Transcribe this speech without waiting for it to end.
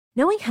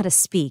Knowing how to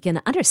speak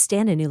and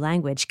understand a new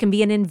language can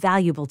be an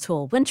invaluable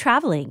tool when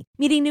traveling,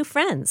 meeting new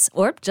friends,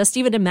 or just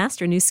even to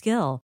master a new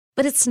skill.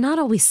 But it's not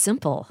always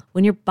simple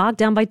when you're bogged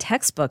down by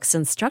textbooks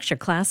and structured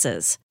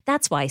classes.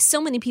 That's why so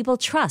many people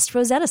trust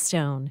Rosetta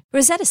Stone.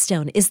 Rosetta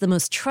Stone is the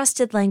most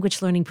trusted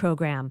language learning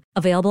program,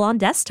 available on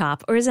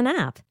desktop or as an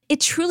app. It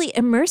truly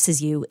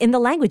immerses you in the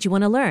language you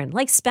want to learn,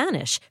 like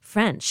Spanish,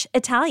 French,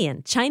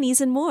 Italian,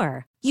 Chinese, and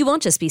more. You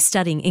won't just be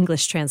studying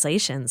English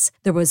translations.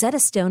 The Rosetta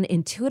Stone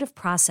intuitive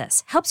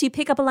process helps you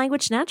pick up a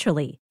language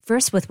naturally,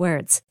 first with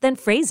words, then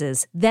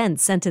phrases, then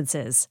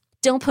sentences.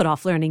 Don't put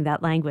off learning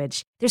that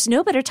language. There's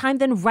no better time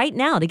than right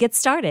now to get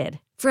started.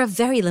 For a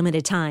very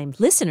limited time,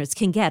 listeners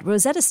can get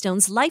Rosetta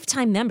Stone's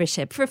lifetime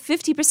membership for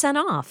 50%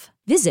 off.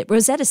 Visit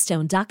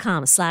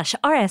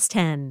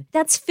rosettastone.com/rs10.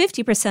 That's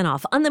 50%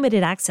 off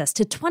unlimited access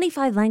to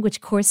 25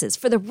 language courses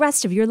for the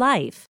rest of your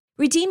life.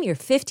 Redeem your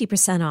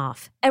 50%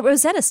 off at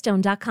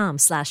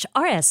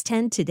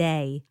rosettastone.com/rs10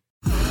 today.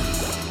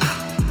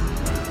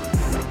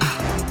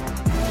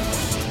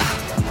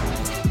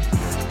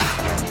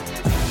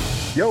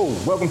 Yo,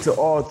 welcome to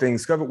All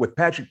Things Covered with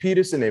Patrick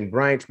Peterson and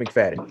Brian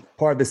McFadden,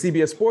 part of the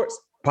CBS Sports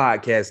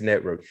Podcast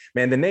Network.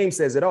 Man, the name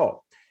says it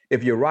all.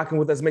 If you're rocking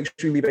with us, make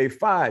sure you leave a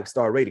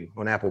 5-star rating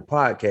on Apple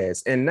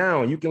Podcasts. And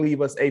now you can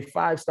leave us a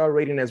 5-star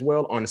rating as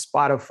well on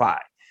Spotify.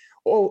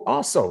 Oh,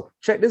 also,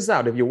 check this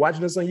out. If you're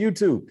watching us on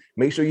YouTube,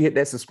 make sure you hit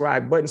that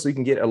subscribe button so you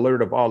can get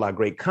alert of all our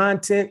great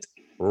content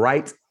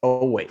right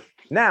away.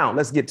 Now,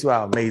 let's get to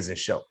our amazing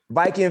show.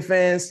 Viking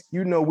fans,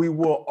 you know we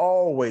will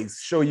always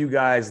show you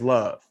guys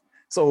love.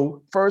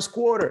 So first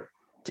quarter,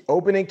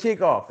 opening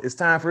kickoff, it's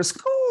time for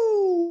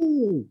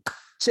Skull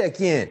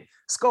check-in.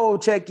 Skull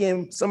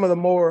check-in, some of the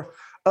more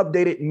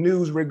updated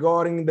news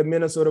regarding the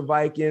Minnesota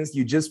Vikings.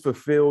 You just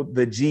fulfilled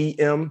the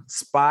GM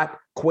spot.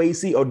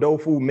 Kwesi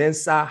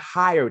Odofu-Mensah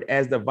hired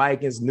as the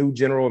Vikings' new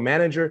general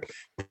manager.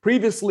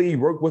 Previously, he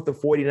worked with the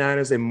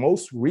 49ers, and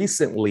most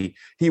recently,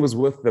 he was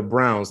with the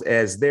Browns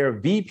as their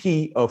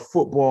VP of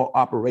football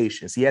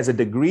operations. He has a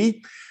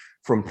degree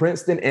from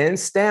Princeton and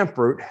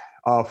Stanford.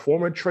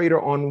 Former trader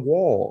on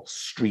Wall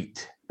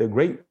Street, the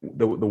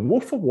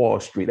Wolf of Wall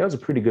Street. That was a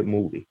pretty good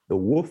movie, The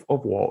Wolf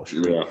of Wall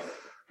Street. Yeah,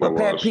 but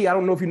Pat P, I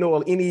don't know if you know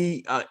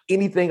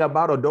anything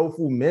about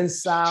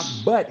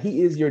Odofu-Mensah, but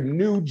he is your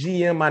new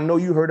GM. I know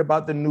you heard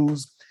about the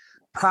news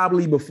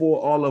probably before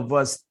all of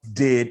us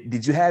did.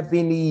 Did you have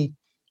any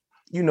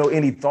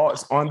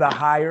thoughts on the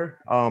hire?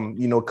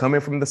 Coming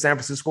from the San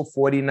Francisco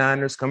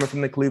 49ers, coming from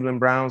the Cleveland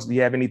Browns, do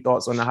you have any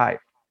thoughts on the hire?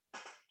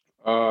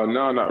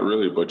 No, not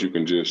really, but you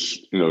can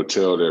just,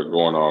 tell they're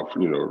going off,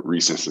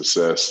 recent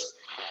success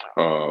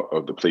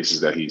of the places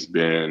that he's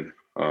been.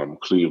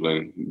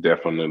 Cleveland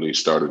definitely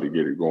started to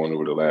get it going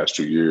over the last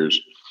 2 years,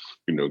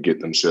 get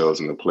themselves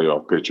in the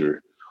playoff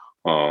picture,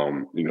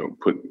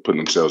 putting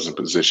themselves in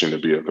position to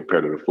be a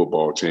competitive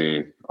football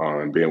team,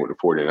 and being with the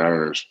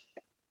 49ers,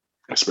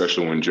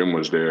 especially when Jim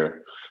was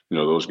there,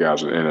 those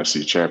guys were the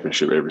NFC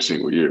Championship every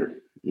single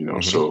year,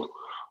 so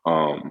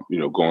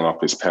going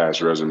off his past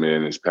resume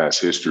and his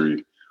past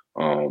history,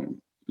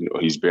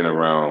 he's been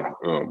around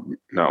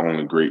not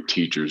only great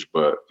teachers,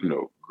 but,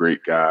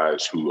 great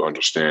guys who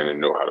understand and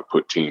know how to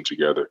put teams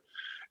together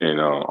and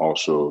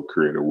also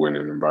create a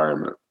winning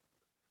environment.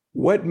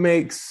 What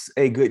makes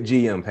a good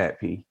GM, Pat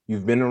P?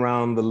 You've been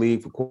around the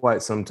league for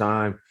quite some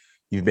time.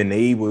 You've been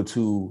able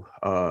to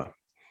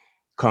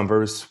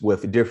converse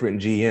with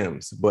different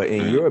GMs. But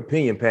in your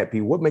opinion, Pat P,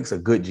 what makes a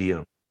good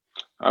GM?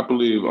 I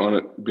believe on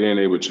it, being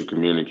able to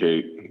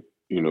communicate,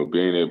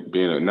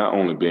 not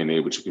only being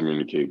able to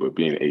communicate, but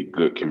being a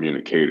good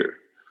communicator.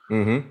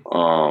 Mm-hmm.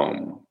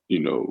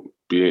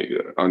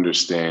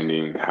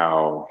 Understanding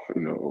how,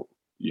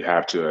 you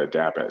have to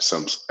adapt at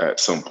some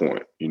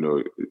point,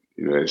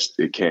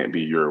 it can't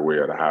be your way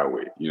or the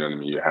highway. You know what I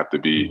mean? You have to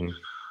be,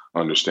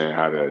 understand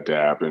how to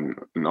adapt and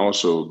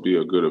also be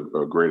a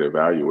great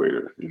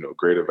evaluator,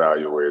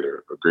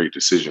 a great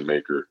decision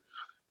maker.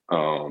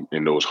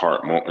 In those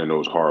hard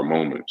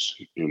moments,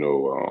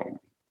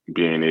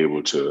 being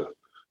able to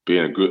be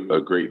a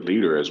great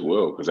leader as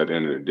well. Because at the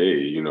end of the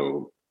day,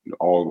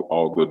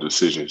 all the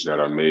decisions that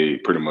are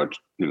made, pretty much,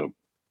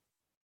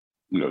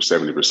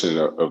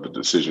 70% of the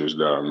decisions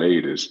that are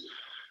made is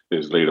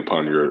laid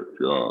upon your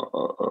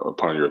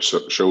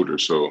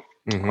shoulders. So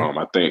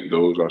I think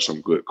those are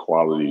some good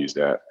qualities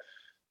that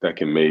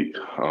can make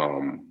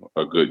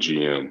a good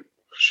GM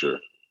for sure.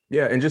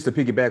 Yeah, and just to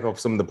piggyback off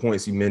some of the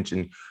points you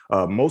mentioned,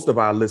 most of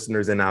our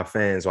listeners and our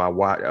fans, or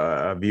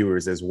our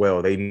viewers as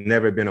well, they've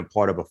never been a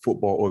part of a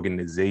football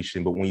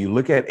organization. But when you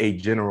look at a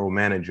general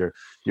manager,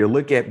 you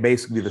look at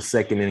basically the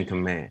second in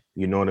command.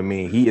 You know what I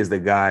mean? He is the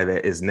guy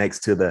that is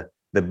next to the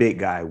big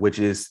guy, which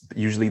is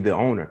usually the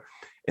owner.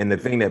 And the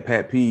thing that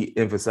Pat P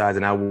emphasized,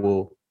 and I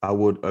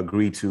would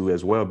agree to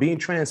as well, being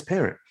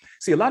transparent.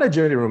 See, a lot of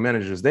general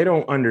managers, they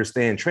don't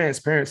understand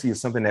transparency is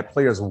something that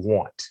players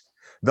want.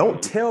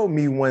 Don't tell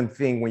me one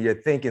thing when you're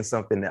thinking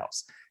something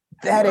else.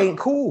 That ain't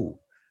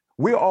cool.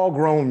 We're all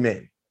grown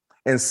men.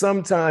 And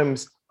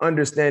sometimes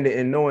understanding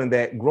and knowing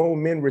that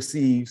grown men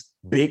receives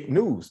big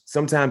news.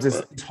 Sometimes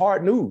it's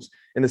hard news.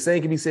 And the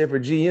same can be said for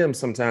GMs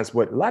sometimes.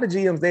 But a lot of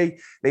GMs,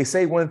 they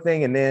say one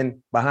thing and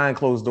then behind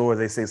closed doors,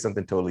 they say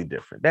something totally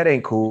different. That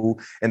ain't cool.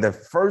 And the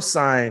first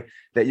sign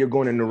that you're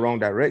going in the wrong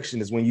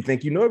direction is when you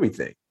think you know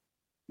everything.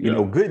 You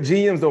know, good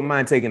GMs don't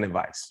mind taking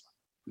advice.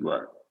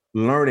 Right.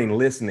 Learning,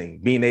 listening,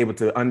 being able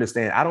to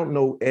understand. I don't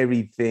know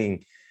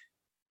everything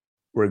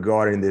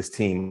regarding this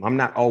team. I'm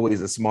not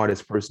always the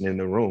smartest person in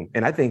the room.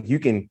 And I think you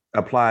can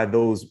apply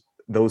those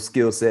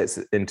skill sets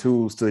and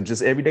tools to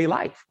just everyday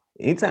life.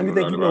 Anytime you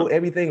think you know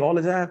everything all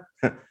the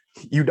time,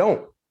 you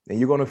don't. And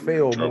you're going to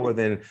fail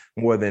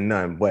more than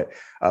none. But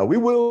we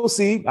will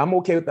see. I'm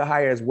okay with the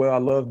hire as well. I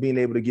love being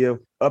able to give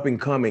up and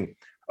coming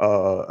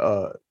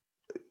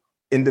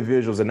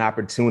individuals an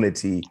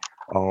opportunity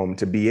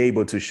to be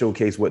able to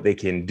showcase what they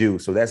can do.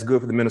 So that's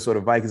good for the Minnesota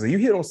Vikings. And you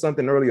hit on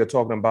something earlier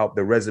talking about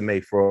the resume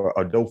for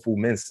Adolfo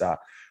Mensah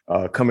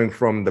coming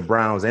from the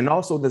Browns and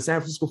also the San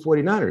Francisco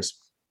 49ers.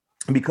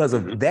 Because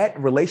of that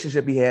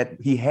relationship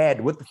he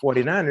had with the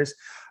 49ers,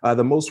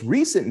 the most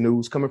recent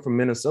news coming from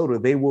Minnesota,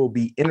 they will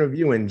be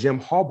interviewing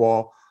Jim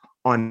Harbaugh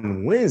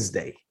on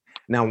Wednesday.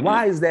 Now,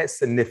 why is that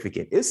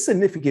significant? It's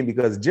significant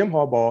because Jim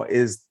Harbaugh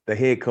is the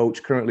head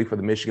coach currently for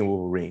the Michigan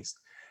Wolverines.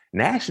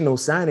 National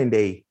Signing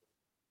Day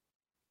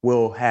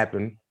will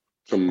happen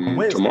on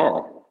Wednesday.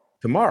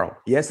 Tomorrow.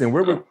 Yes, and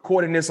we're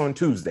recording this on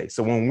Tuesday.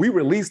 So when we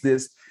release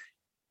this,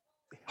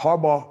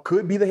 Harbaugh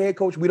could be the head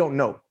coach. We don't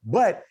know.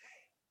 But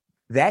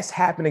that's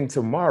happening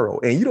tomorrow.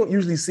 And you don't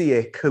usually see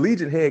a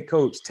collegiate head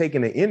coach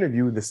taking an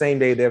interview the same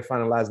day they're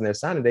finalizing their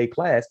signing day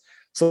class.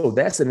 So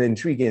that's an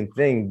intriguing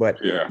thing. But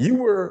you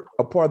were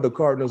a part of the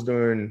Cardinals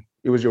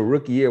it was your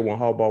rookie year when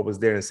Harbaugh was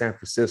there in San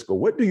Francisco.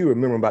 What do you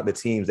remember about the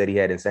teams that he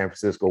had in San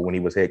Francisco when he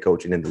was head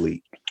coaching in the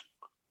league?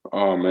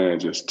 Oh, man,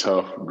 just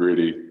tough,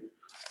 gritty.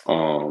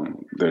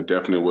 There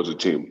definitely was a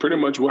team. Pretty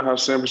much how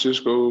San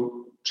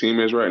Francisco team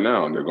is right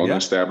now. They're going to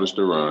establish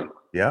the run.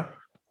 Yeah.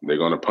 They're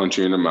going to punch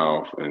you in the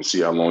mouth and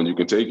see how long you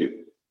can take it.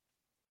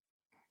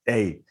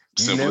 Hey,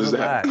 simple as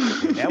that.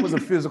 That was a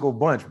physical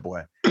bunch,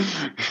 boy.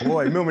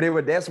 Boy,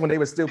 remember that's when they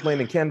were still playing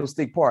in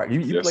Candlestick Park.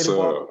 You played the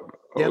ball?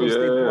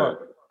 Candlestick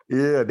Park.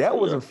 Yeah, that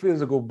was a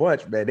physical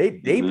bunch, man.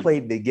 They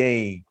played the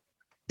game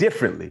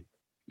differently.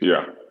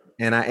 Yeah.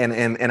 And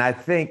I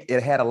think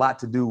it had a lot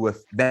to do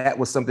with that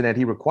was something that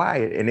he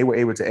required, and they were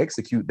able to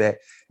execute that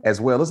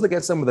as well. Let's look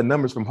at some of the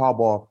numbers from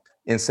Harbaugh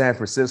in San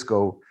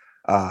Francisco.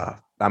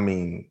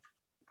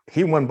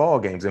 He won ball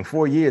games. In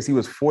 4 years, he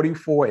was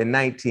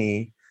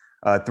 44-19,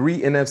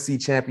 3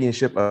 NFC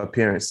championship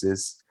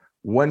appearances,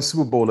 1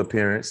 Super Bowl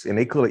appearance, and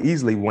they could have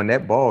easily won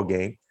that ball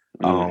game.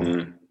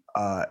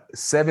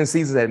 7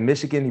 seasons at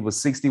Michigan, he was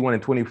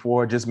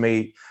 61-24, just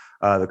made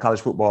the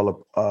college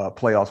football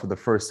playoffs for the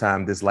first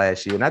time this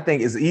last year. And I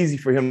think it's easy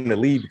for him to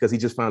leave because he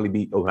just finally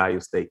beat Ohio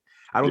State.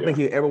 I don't think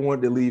he ever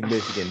wanted to leave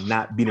Michigan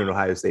not beating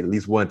Ohio State at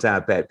least one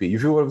time, Pat P. You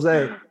feel what I'm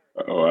saying?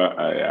 Oh,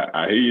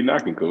 I hear you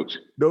knocking, Coach.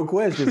 No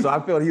question. So I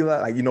felt he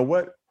was like, you know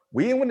what?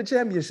 We didn't win the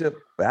championship,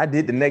 but I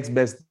did the next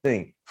best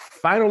thing.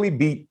 Finally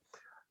beat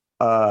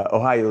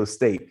Ohio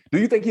State. Do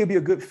you think he'll be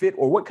a good fit,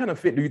 or what kind of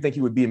fit do you think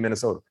he would be in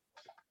Minnesota?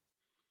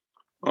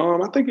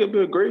 I think he'll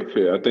be a great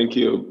fit. I think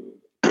he'll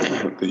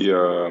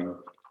the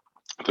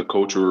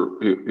culture,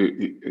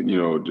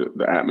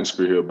 the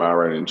atmosphere he'll buy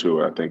right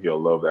into it. I think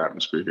he'll love the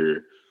atmosphere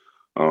here.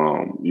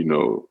 I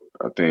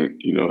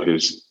think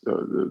his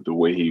the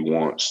way he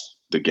wants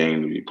the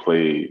game to be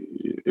played,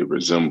 it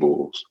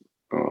resembles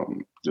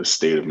the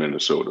state of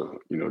Minnesota.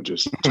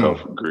 Just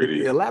tough,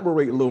 gritty.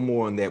 Elaborate a little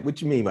more on that.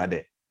 What you mean by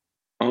that?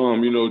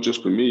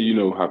 Just for me,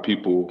 how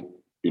people,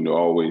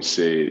 always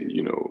say,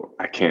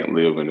 I can't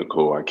live in the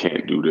cold. I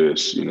can't do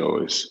this.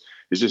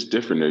 It's just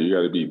different there. You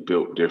got to be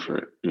built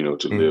different,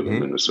 to live in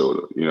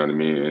Minnesota. You know what I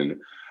mean? And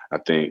I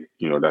think,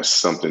 that's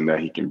something that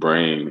he can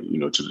bring,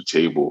 to the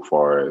table as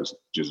far as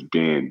just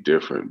being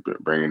different,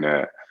 but bringing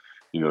that,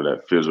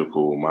 that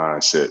physical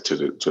mindset to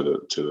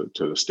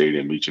the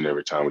stadium each and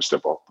every time we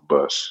step off the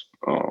bus.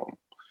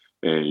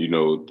 And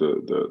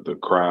the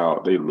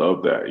crowd, they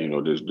love that.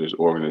 This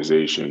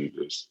organization,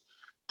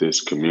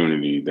 this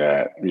community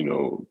that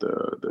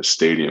the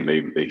stadium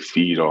they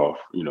feed off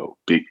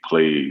big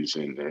plays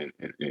and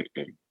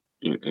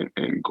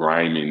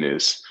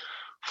griminess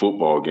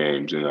football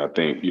games, and I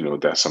think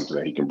that's something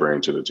that he can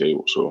bring to the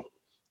table. So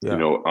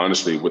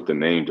honestly, with the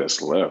name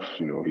that's left,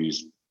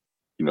 he's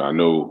I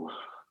know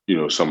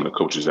some of the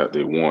coaches that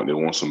they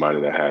want somebody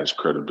that has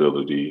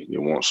credibility. They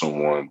want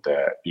someone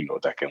that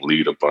that can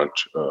lead a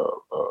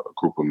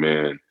group of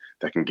men,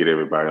 that can get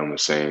everybody on the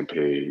same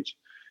page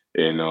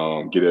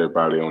and get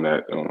everybody on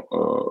that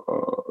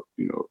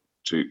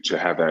to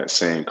have that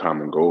same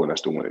common goal, and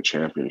that's to win a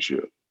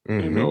championship.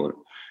 And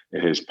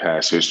his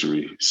past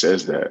history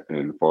says that.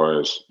 And as far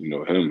as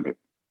him,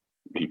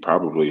 he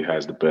probably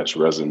has the best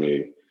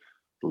resume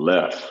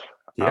left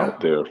out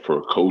there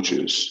for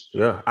coaches.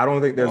 Yeah, I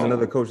don't think there's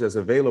another coach that's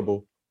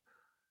available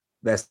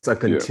that's a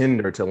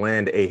contender to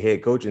land a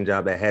head coaching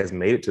job that has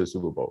made it to the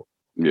Super Bowl.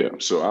 Yeah,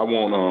 so I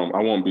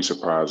won't be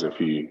surprised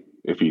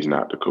if he's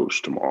not the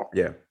coach tomorrow.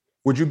 Yeah.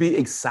 Would you be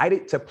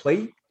excited to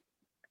play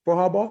for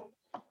Harbaugh?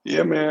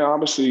 Yeah, man.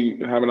 Obviously,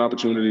 have an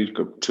opportunity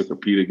to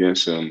compete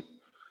against him.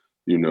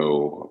 I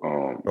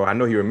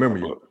know he remember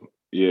you.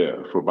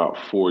 Yeah, for about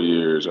 4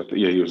 years.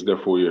 He was there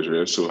 4 years,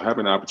 right? So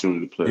having an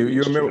opportunity to play.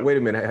 You remember? Wait a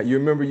minute. You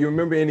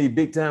remember any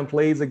big time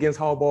plays against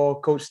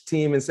Harbaugh, coach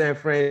team in San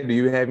Fran? Do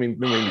you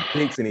remember any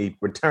picks, any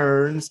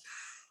returns,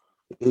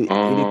 anything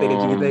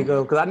that you can think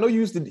of? Because I know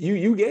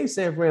you gave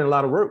San Fran a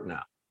lot of work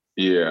now.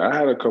 Yeah, I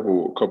had a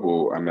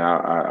couple. I mean,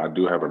 I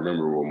do have a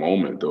memorable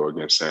moment though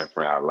against San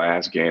Fran. Our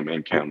last game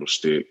in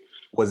Candlestick.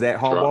 Was that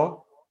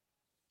Harbaugh?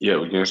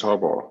 Yeah, against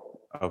Harbaugh.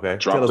 Okay,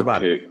 tell us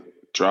about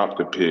it. Dropped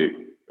the pick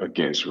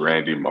against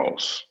Randy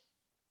Moss.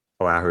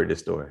 Oh, I heard this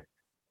story.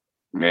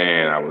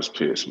 Man, I was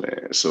pissed,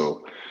 man.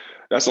 So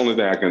that's the only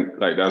thing I can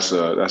like. That's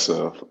one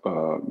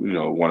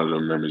of the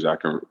memories I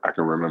can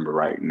remember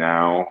right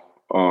now.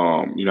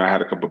 I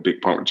had a couple of big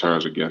punt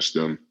returns against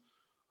them.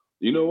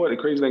 You know what? The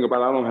crazy thing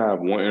about it, I don't have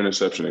one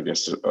interception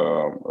against the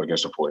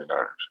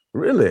 49ers.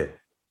 Really?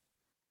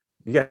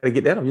 You got to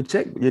get that on your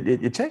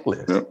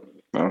checklist. Yep.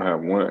 I don't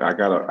have one. I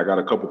got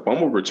a couple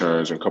fumble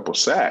returns and a couple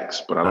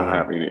sacks, but I don't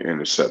have any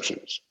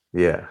interceptions.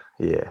 Yeah.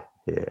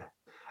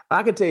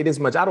 I can tell you this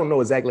much. I don't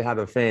know exactly how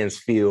the fans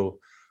feel.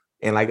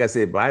 And like I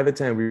said, by the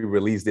time we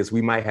release this,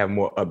 we might have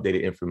more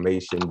updated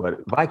information. But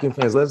Viking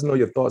fans, let us know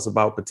your thoughts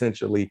about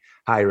potentially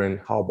hiring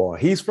Harbaugh.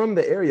 He's from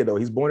the area, though.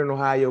 He's born in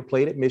Ohio,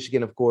 played at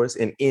Michigan, of course,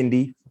 and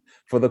Indy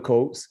for the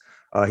Colts.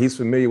 He's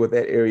familiar with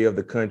that area of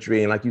the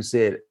country. And like you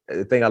said,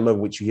 the thing I love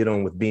what you hit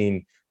on with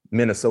being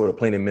Minnesota,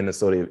 playing in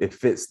Minnesota, it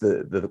fits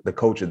the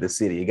culture of the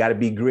city. You got to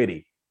be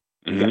gritty.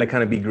 You got to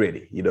kind of be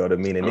gritty. You know what I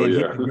mean? And then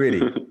hit the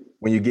gritty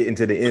when you get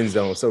into the end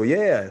zone. So,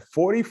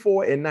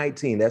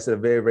 44-19. That's a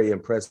very, very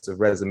impressive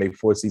resume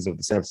for a season with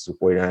the San Francisco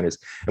 49ers.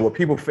 And what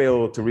people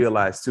fail to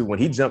realize, too, when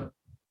he got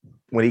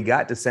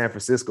to San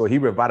Francisco, he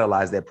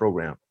revitalized that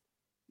program.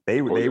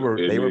 They were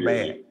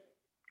bad.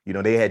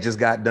 They had just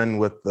got done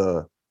with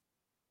the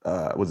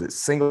was it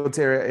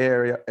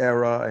Singletary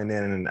era, and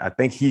then I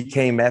think he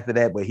came after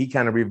that, but he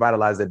kind of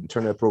revitalized that and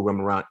turned that program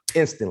around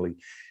instantly.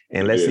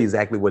 And let's see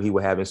exactly what he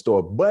will have in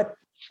store. But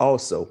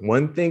also,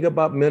 one thing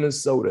about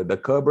Minnesota, the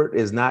cupboard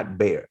is not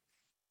bare.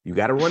 You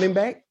got a running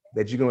back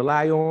that you can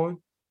rely on.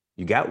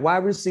 You got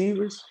wide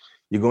receivers.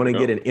 You're going to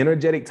get an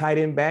energetic tight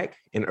end back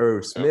in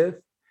Irv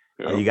Smith.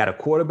 You got a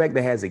quarterback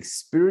that has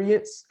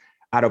experience.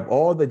 Out of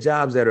all the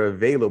jobs that are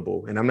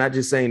available, and I'm not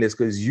just saying this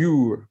because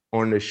you're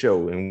on the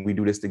show and we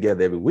do this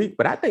together every week,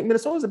 but I think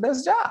Minnesota's the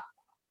best job,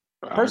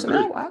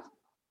 personnel-wise.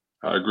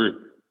 I agree.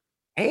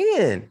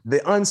 And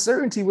the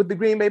uncertainty with the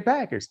Green Bay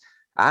Packers.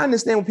 I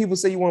understand when people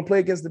say you want to play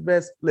against the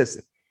best.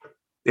 Listen,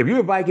 if you're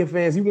a Viking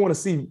fans, you want to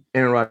see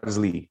Aaron Rodgers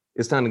leave.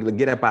 It's time to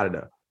get up out of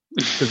there.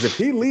 Because if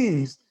he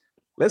leaves,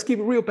 let's keep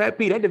it real, Pat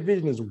P, that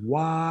division is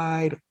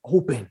wide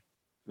open.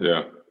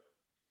 Yeah.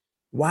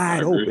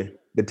 Wide open.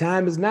 The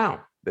time is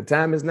now.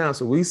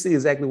 So we see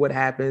exactly what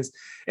happens.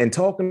 And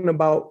talking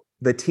about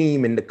the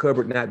team and the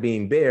cupboard not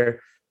being bare,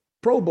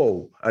 Pro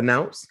Bowl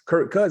announced,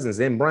 Kirk Cousins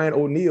and Brian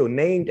O'Neill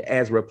named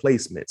as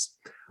replacements.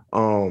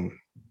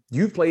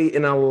 You played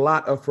in a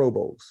lot of Pro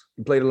Bowls.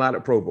 Do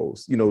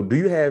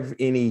you have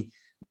any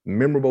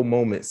memorable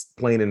moments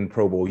playing in the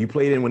Pro Bowl? You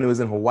played in when it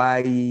was in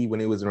Hawaii,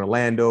 when it was in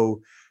Orlando.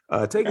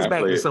 Take us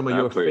back to some of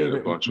your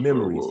favorite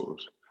memories.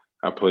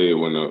 I played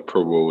when the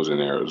Pro Bowl was in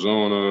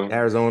Arizona,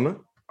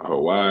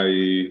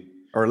 Hawaii,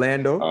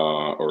 Orlando,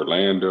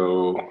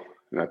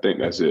 and I think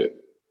that's it.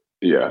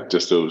 Yeah,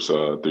 just those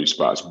 3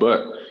 spots.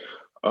 But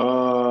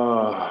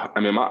I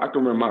can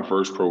remember my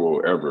first Pro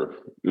Bowl ever.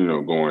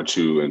 Going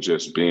to and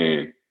just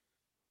being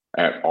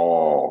at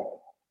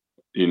all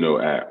the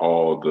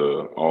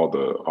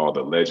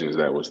legends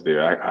that was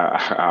there.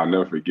 I'll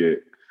never forget.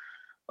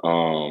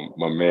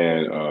 My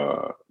man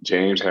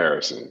James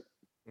Harrison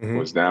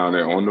was down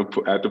there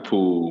at the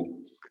pool.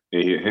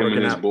 And him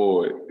and his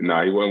boy.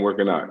 No, he wasn't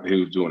working out. He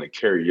was doing a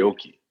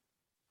karaoke.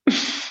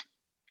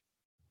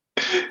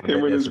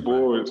 Him and his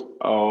boys.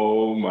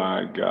 Oh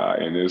my God.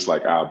 And it's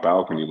like our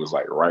balcony was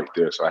like right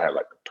there. So I had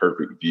like the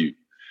perfect view.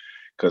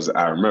 Because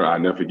I remember, I'll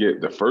never forget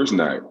the first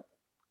night,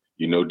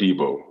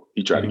 Debo,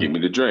 he tried to get me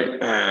to drink.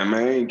 Man,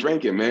 I ain't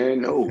drinking,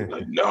 man. No.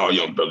 Like, no,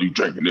 young fella, you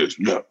drinking this.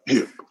 No,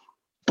 here.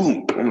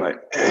 Boom. I'm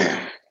like,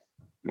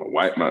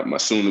 my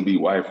soon-to-be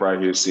wife right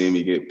here seeing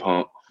me get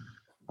pumped.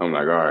 I'm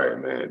like, all right,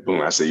 man.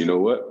 Boom. I said, you know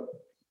what?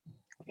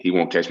 He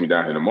won't catch me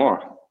down here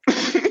tomorrow.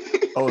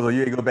 So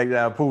you ain't go back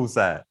down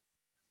poolside.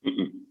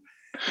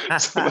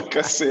 So like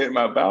I said,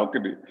 my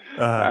balcony,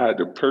 I had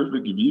the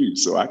perfect view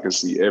so I could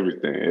see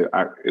everything. It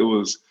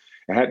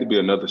had to be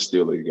another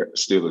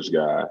Steelers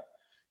guy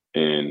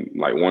and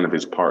like one of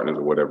his partners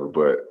or whatever,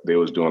 but they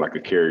was doing like a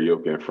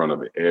karaoke in front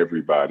of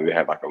everybody. They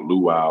had like a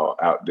luau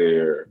out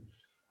there.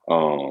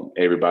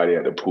 Everybody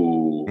at the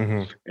pool,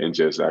 and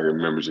I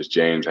remember just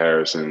James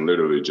Harrison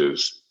literally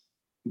just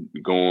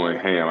going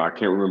ham. I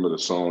can't remember the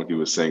song he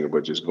was singing,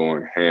 but just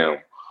going ham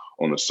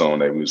on the song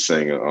that he was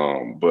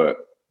singing. But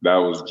that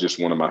was just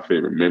one of my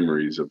favorite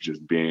memories of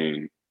just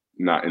being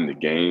not in the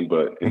game,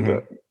 but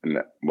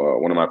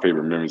one of my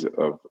favorite memories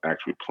of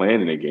actually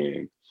playing in a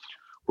game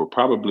will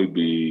probably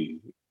be,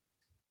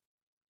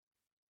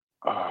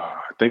 I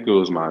think it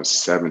was my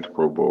 7th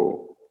Pro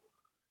Bowl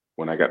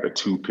when I got the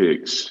 2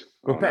 picks.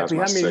 Well, Pat, how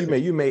many you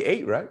made? You made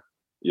 8, right?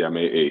 Yeah, I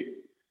made 8.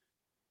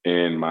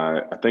 And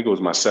I think it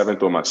was my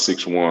 7th or my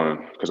 6th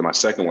one, because my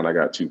 2nd one I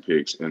got 2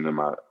 picks, and then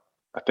I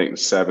think the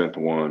 7th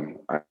one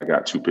I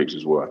got 2 picks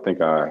as well. I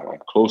think I'm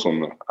close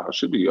I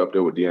should be up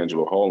there with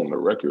D'Angelo Hall on the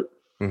record.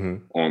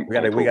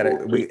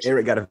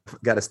 Eric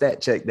got a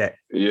stat check that.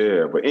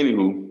 Yeah, but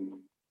anywho,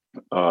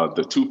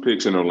 the 2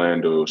 picks in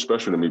Orlando,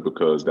 special to me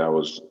because that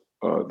was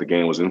the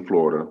game was in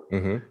Florida,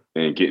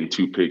 and getting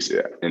 2 picks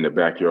in the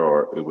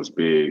backyard, it was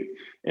big.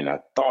 And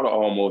I thought I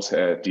almost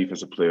had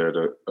defensive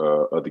player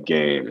of the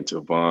game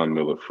until Von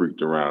Miller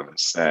freaked around and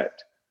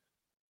sacked.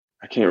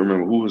 I can't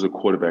remember who was a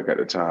quarterback at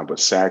the time, but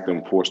sacked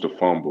him, forced a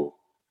fumble,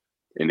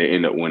 and they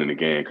end up winning the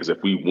game. Because if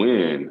we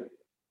win,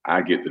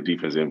 I get the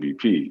defense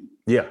MVP.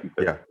 Yeah.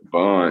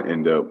 Von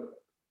ended up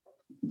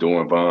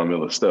doing Von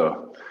Miller stuff.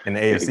 And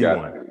the AFC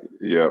won.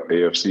 Yeah,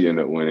 AFC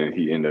ended up winning.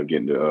 He ended up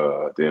getting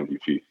the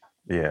MVP.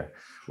 Yeah.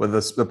 Well,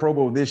 the Pro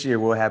Bowl this year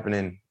will happen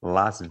in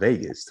Las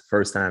Vegas, the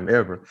first time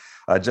ever.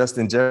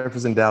 Justin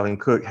Jefferson, Dalvin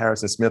Cook,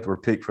 Harrison Smith were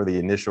picked for the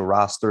initial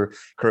roster.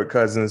 Kirk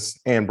Cousins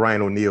and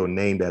Brian O'Neill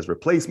named as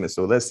replacements.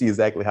 So let's see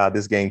exactly how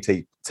this game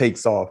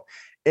takes off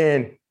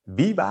in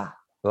Viva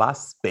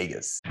Las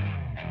Vegas.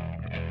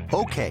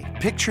 Okay,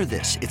 picture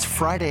this. It's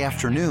Friday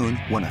afternoon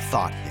when a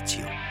thought hits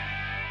you.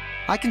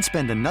 I can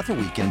spend another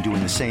weekend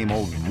doing the same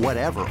old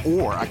whatever,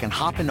 or I can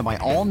hop into my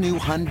all-new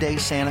Hyundai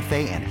Santa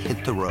Fe and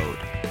hit the road.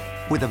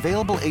 With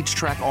available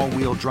H-Track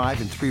all-wheel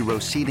drive and 3-row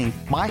seating,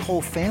 my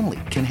whole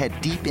family can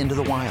head deep into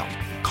the wild.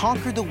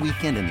 Conquer the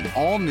weekend in the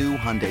all-new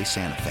Hyundai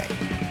Santa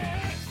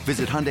Fe.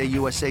 Visit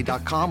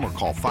HyundaiUSA.com or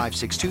call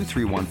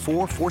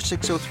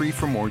 562-314-4603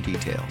 for more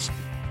details.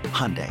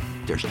 Hyundai,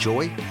 there's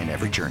joy in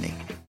every journey.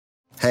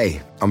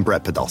 Hey, I'm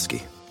Brett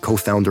Podolsky,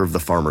 co-founder of The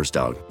Farmer's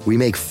Dog. We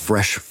make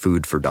fresh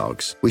food for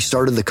dogs. We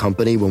started the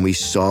company when we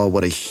saw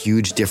what a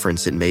huge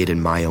difference it made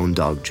in my own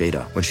dog,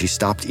 Jada, when she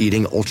stopped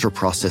eating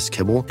ultra-processed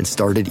kibble and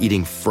started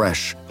eating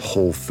fresh,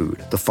 whole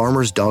food. The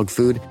Farmer's Dog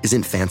food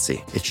isn't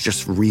fancy. It's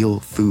just real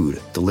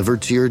food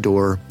delivered to your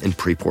door in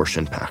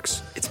pre-portioned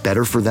packs. It's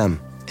better for them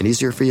and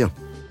easier for you.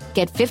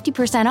 Get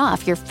 50%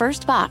 off your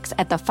first box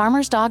at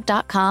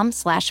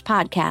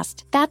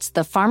thefarmersdog.com/podcast. That's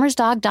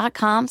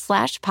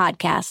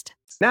thefarmersdog.com/podcast.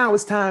 Now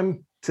it's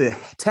time to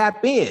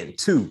tap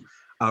into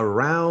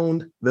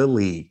Around the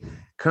League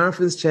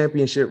Conference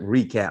Championship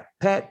recap.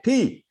 Pat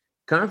P,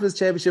 Conference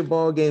Championship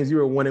ball games, you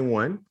were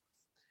 1-1.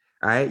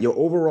 All right, your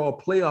overall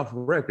playoff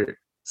record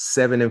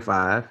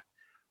 7-5.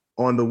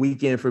 On the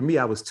weekend for me,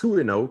 I was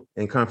 2-0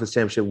 in Conference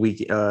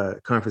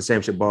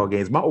Championship ball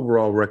games. My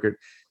overall record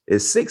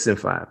is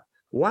 6-5.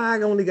 Why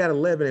I only got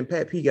 11 and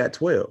Pat P got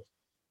 12?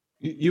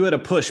 You had a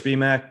push,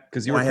 B-Mac,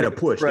 because I had a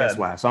push. Spread. That's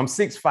why. So I'm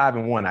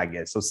 6-5-1, I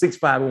guess. So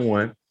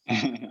 6-5-1.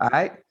 All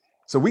right.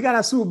 So we got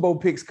our Super Bowl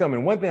picks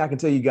coming. One thing I can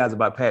tell you guys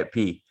about Pat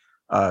P,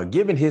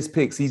 given his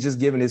picks, he's just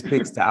giving his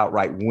picks to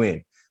outright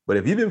win. But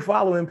if you've been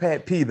following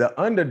Pat P, the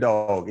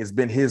underdog has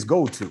been his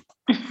go-to.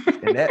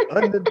 And that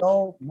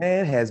underdog,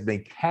 man, has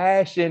been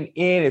cashing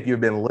in. If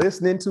you've been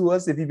listening to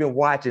us, if you've been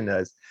watching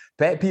us,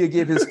 Pat P will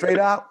give his straight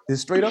up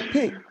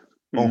pick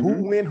on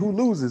who wins, who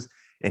loses.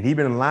 And he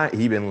been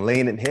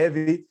laying it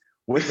heavy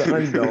with the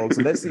underdog.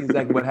 So let's see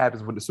exactly what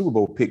happens with the Super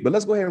Bowl pick. But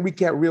let's go ahead and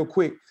recap real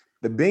quick.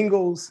 The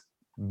Bengals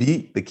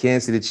beat the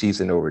Kansas City Chiefs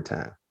in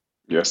overtime.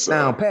 Yes, sir.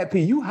 Now, Pat P,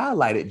 you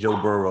highlighted Joe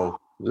Burrow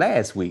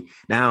last week.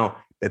 Now,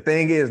 the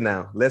thing is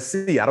let's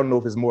see. I don't know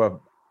if it's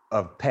more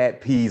of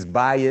Pat P's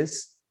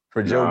bias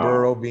for Joe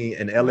Burrow being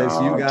an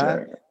LSU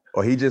guy,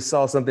 or he just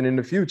saw something in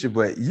the future.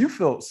 But you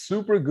felt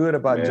super good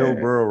about Joe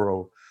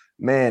Burrow.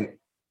 Man,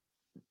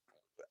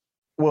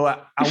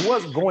 well, I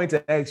was going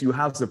to ask you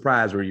how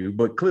surprised were you,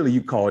 but clearly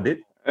you called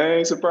it. I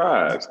ain't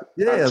surprised.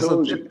 Yeah, I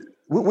told you.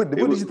 What did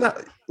you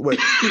think? What,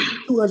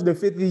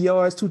 250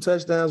 yards, 2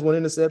 touchdowns, 1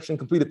 interception,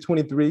 completed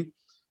 23.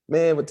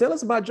 Man, but tell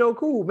us about Joe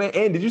Cool, man.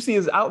 And did you see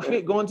his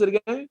outfit going to the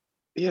game?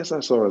 Yes,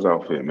 I saw his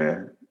outfit,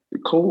 man.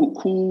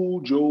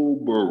 Cool Joe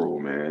Burrow,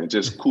 man.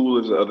 Just cool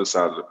as the other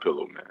side of the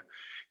pillow, man.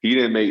 He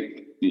didn't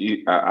make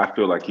I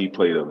feel like he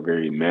played a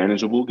very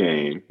manageable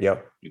game.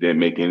 Yep. He didn't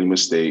make any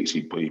mistakes.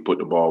 He put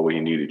the ball where he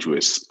needed to,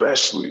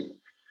 especially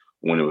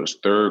when it was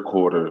third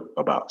quarter,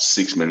 about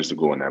 6 minutes to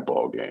go in that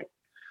ball game.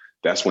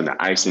 That's when the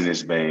ice in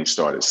his veins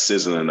started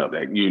sizzling up.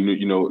 That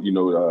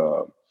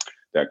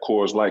that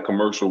Coors Light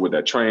commercial with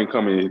that train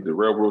coming, the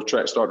railroad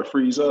track started to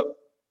freeze up.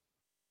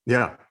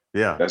 Yeah.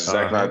 That's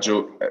exactly how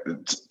Joe.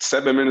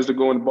 7 minutes to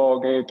go in the ball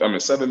game.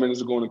 7 minutes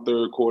to go in the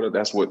third quarter.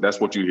 That's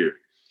what you hear.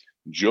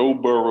 Joe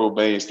Burrow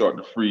veins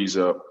started to freeze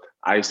up.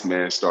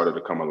 Iceman started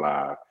to come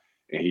alive,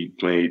 and he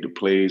played the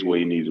plays where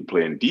he needed to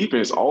play. And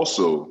defense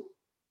also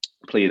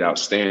played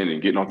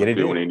outstanding, getting off the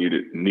field when they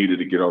needed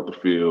to get off the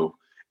field,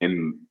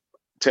 and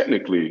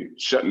technically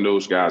shutting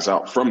those guys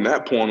out from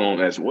that point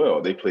on as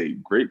well. They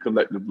played great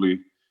collectively,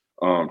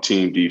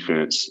 team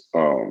defense.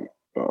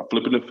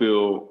 flipping the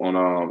field on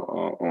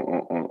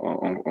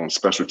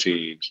special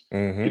teams,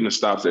 getting the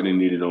stops that they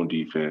needed on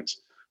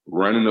defense,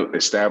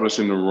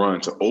 establishing the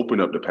run to open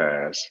up the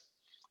pass,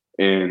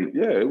 and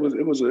yeah, it was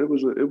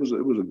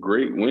a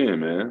great win,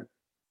 man.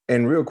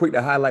 And real quick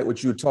to highlight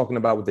what you were talking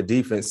about with the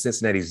defense,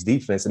 Cincinnati's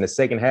defense in the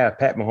second half,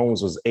 Pat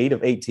Mahomes was 8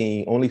 of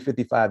 18, only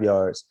 55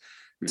 yards,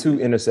 2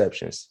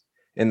 interceptions.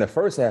 In the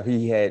first half,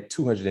 he had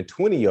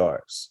 220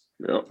 yards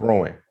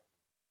throwing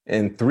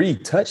and 3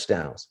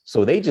 touchdowns.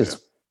 So they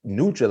just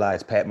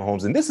neutralized Pat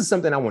Mahomes. And this is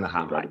something I want to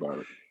highlight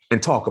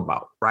and talk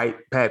about, right,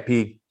 Pat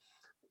P?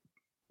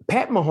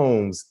 Pat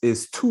Mahomes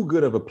is too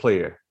good of a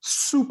player,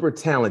 super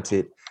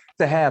talented,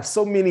 to have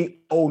so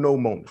many oh no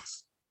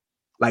moments.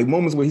 Like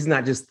moments where he's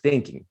not just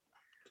thinking.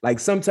 Like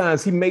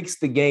sometimes he makes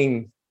the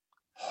game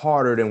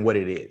harder than what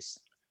it is.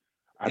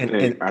 I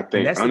think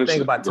that's honestly, the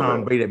thing about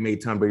Tom Brady that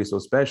made Tom Brady so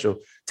special.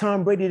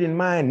 Tom Brady didn't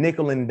mind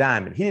nickel and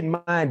diamond. He didn't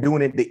mind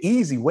doing it the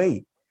easy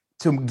way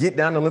to get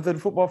down the length of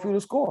the football field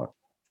and score.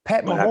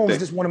 Pat Mahomes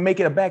just want to make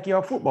it a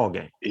backyard football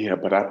game. Yeah,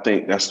 but I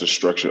think that's the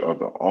structure of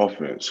the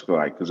offense.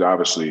 Like, because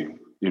obviously,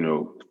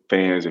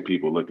 fans and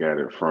people look at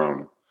it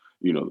from,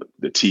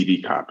 the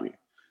TV copy.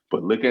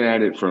 But looking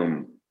at it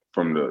from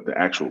the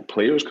actual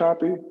players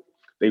copy,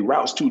 they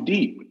routes too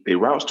deep. They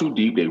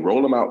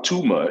roll them out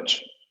too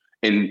much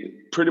and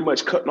pretty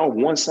much cutting off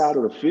one side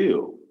of the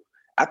field.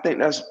 I think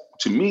that's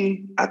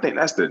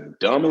the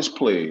dumbest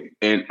play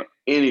in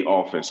any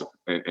offensive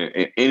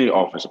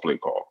play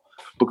call.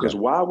 Because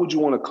why would you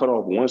want to cut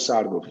off one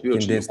side of the field?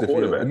 Condense the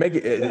field. Make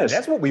it. Yes.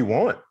 That's what we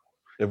want.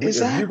 If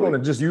you're going to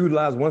just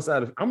utilize one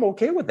side, I'm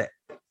okay with that.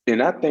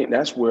 And I think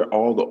that's where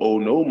all the oh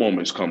no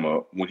moments come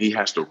up, when he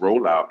has to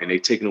roll out and they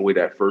taking away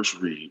that first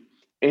read.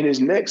 And his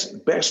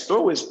next best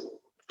throw is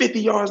 50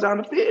 yards down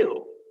the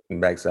field.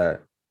 Backside.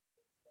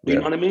 You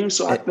know what I mean?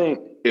 So I think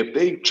if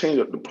they change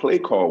up the play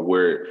call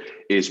where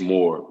it's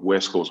more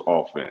West Coast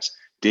offense,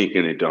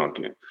 dinking and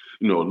dunking,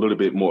 a little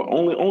bit more.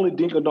 Only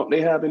dink and dunk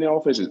they have in the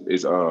offense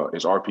is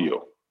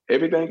RPO.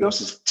 Everything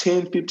else is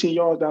 10, 15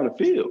 yards down the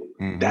field.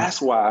 Mm-hmm.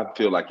 That's why I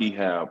feel like he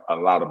have a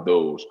lot of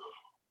those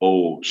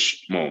old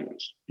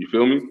moments. You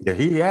feel me? Yeah,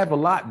 he have a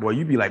lot, boy.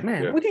 You be like,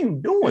 man, what are you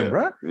doing,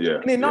 bro? Yeah.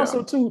 And then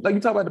also, too, like you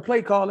talk about the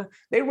play calling,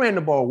 they ran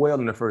the ball well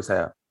in the first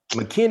half.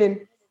 McKinnon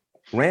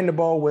ran the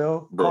ball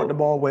well, caught the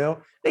ball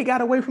well. They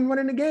got away from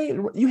running the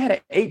game. You had an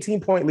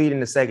 18-point lead in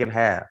the second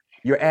half.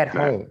 You're at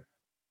home.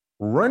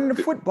 Run the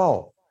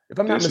football. If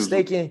I'm not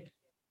mistaken,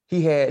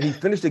 he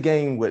finished the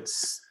game with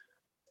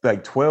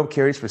like 12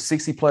 carries for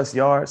 60-plus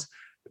yards,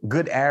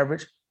 good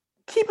average.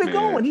 Keep it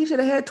going. He should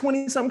have had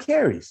 20-something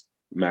carries.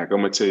 Mac, I'm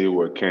going to tell you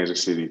what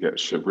Kansas City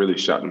really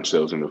shot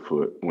themselves in the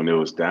foot when it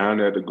was down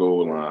at the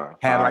goal line.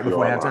 Right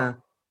before halftime?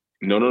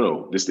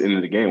 No. This is the end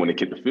of the game when they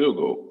kicked the field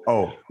goal.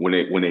 Oh. When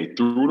they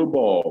threw the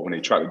ball, when they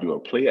tried to do a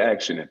play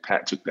action and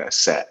Pat took that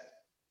sack.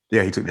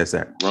 Yeah, he took that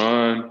sack.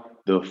 Run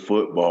the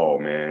football,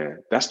 man.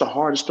 That's the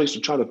hardest place to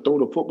try to throw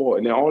the football.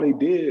 And then all they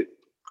did,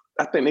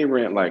 I think they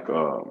ran like,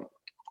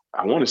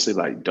 I want to say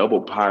like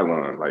double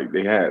pylon. Like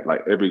they had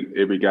like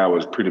every guy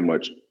was pretty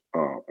much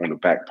on the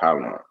back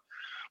pylon.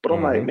 But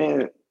I'm like,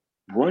 man,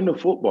 run the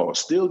football.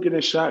 Still get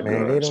a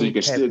shotgun so you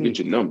can still get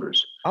your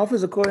numbers.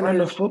 Offensive coordinators, run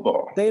the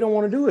football. They don't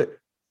want to do it.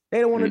 They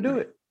don't want to do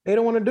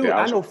it.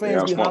 I know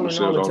fans be hollering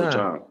all the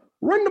time.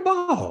 Run the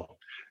ball.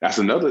 That's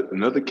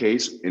another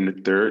case in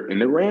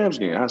the Rams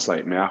game. I was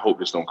like, man, I hope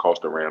this don't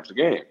cost the Rams the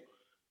game.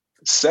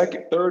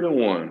 Third and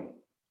 1,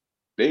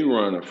 they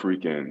run a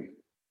freaking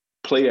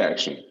play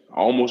action.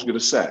 Almost get a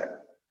sack.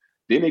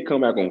 Then they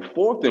come back on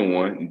 4th and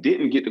 1 and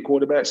didn't get the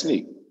quarterback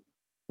sneak.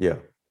 Yeah.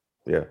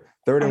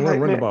 3rd and 1,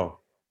 run the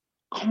ball.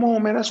 Come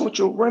on, man. That's what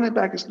your running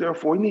back is there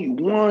for. You need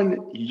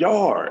 1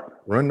 yard.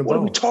 Run the ball. What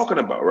are we talking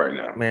about right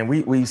now? Man,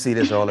 we see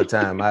this all the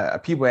time.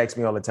 People ask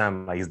me all the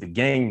time, like, is the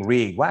game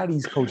rigged? Why do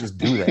these coaches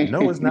do that?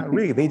 No, it's not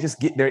rigged. They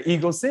just get their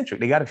egocentric.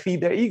 They got to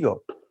feed their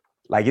ego.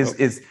 Like,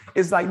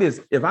 it's like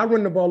this. If I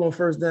run the ball on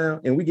first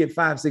down and we get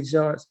 5-6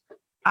 yards,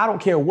 I don't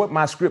care what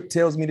my script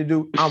tells me to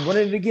do. I'm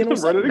running it again on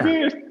second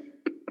down.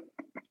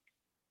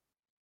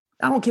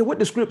 I don't care what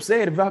the script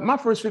said. If my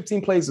first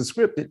 15 plays are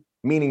scripted,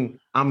 meaning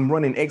I'm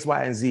running X,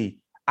 Y, and Z,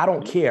 I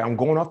don't care. I'm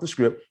going off the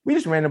script. We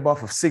just ran the ball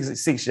for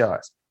 6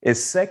 yards. It's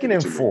 2nd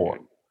and 4.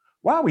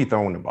 Why are we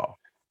throwing the ball?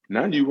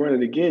 Now you run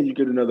it again. You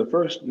get another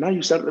first. Now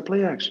you set up the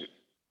play action.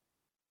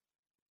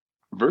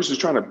 Versus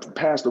trying to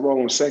pass the ball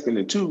on 2nd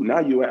and 2. Now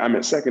I'm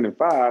at 2nd and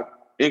 5,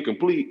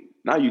 incomplete.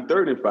 Now you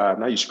 3rd and 5.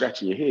 Now you're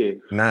scratching your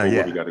head. Now,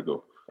 where we got to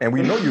go. And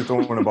we know you're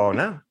throwing the ball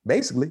now.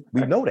 Basically,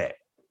 we know that.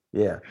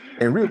 Yeah.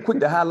 And real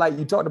quick to highlight,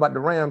 you talked about the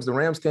Rams. The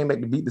Rams came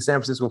back to beat the San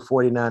Francisco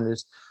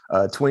 49ers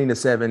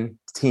 20-17.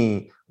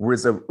 It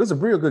was a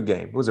real good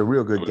game. It was a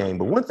real good game.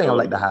 But one thing I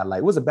like to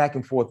highlight was a back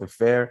and forth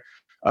affair.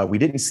 We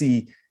didn't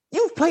see –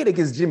 you've played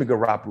against Jimmy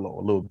Garoppolo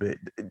a little bit.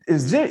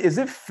 Is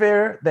it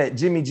fair that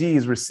Jimmy G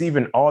is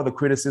receiving all the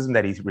criticism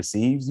that he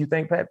receives, you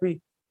think, Pat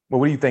P?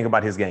 Well, what do you think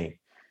about his game?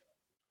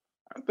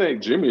 I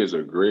think Jimmy is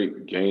a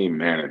great game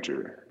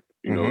manager.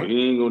 You know,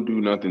 he ain't going to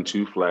do nothing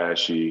too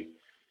flashy.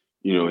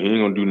 He ain't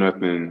gonna do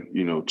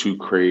nothing, too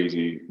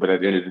crazy. But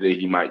at the end of the day,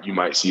 you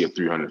might see a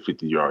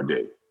 350-yard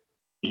day.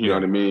 You know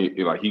what I mean?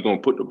 Like, he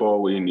gonna put the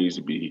ball where he needs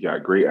to be. He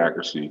got great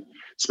accuracy,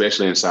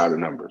 especially inside the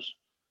numbers.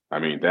 I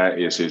mean, that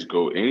is his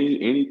goal.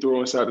 Any throw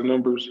inside the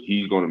numbers,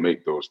 he's gonna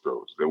make those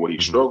throws. The way he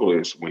struggles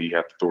is when he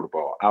have to throw the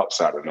ball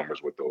outside the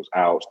numbers with those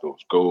outs, those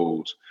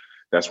goals.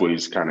 That's where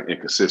he's kind of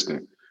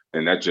inconsistent.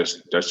 And that's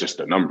just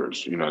the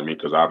numbers, you know what I mean?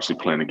 Because obviously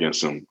playing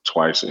against him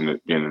twice and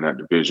being in that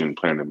division,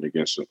 playing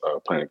against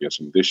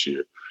him this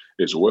year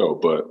as well.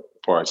 But as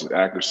far as his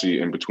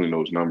accuracy in between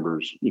those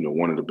numbers,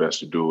 one of the best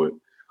to do it.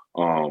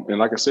 And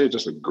like I said,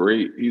 he's a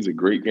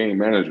great game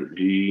manager.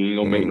 He ain't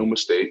gonna make no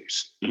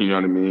mistakes. You know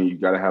what I mean? You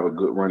got to have a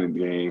good running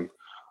game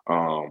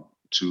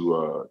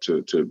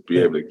to be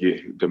able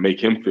to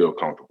make him feel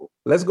comfortable.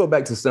 Let's go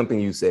back to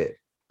something you said.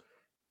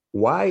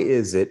 Why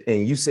is it?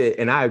 And you said,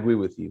 and I agree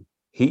with you,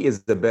 he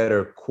is the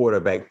better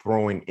quarterback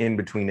throwing in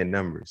between the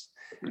numbers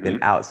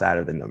than outside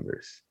of the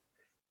numbers.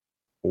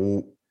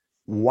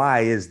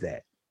 Why is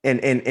that?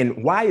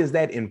 And why is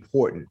that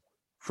important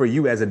for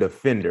you as a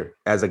defender,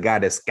 as a guy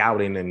that's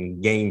scouting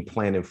and game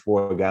planning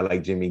for a guy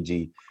like Jimmy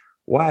G?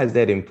 Why is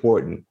that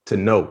important to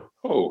know?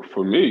 Oh,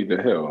 for me, the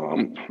hell,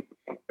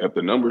 if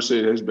the numbers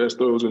say his best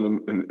throws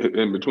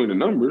in between the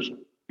numbers,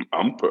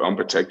 I'm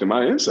protecting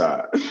my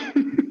inside.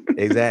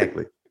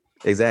 Exactly.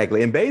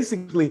 And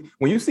basically,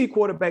 when you see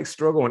quarterbacks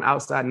struggle on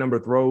outside number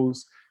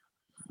throws,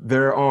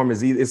 their arm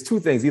it's two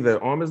things. Either the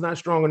arm is not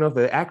strong enough,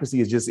 the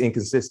accuracy is just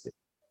inconsistent.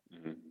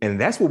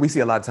 And that's what we see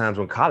a lot of times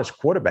when college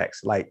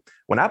quarterbacks. Like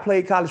when I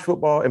played college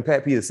football, and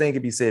Pat Peterson, the same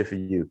could be said for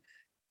you.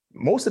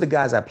 Most of the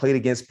guys I played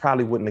against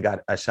probably wouldn't have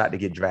got a shot to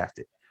get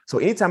drafted. So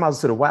anytime I was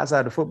to the wide side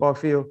of the football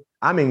field,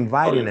 I'm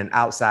inviting an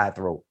outside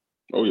throw.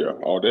 Oh, yeah,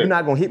 all day. You're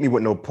not going to hit me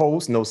with no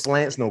posts, no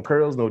slants, no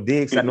curls, no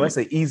digs. I know that's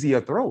an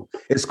easier throw.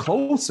 It's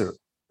closer.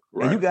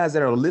 Right. And you guys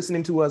that are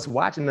listening to us,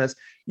 watching us,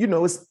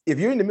 if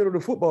you're in the middle of the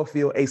football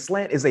field, a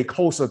slant is a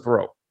closer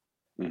throw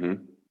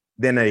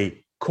than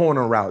a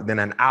corner route, than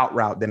an out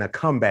route, than a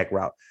comeback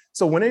route.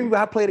 So whenever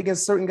I played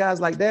against certain guys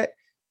like that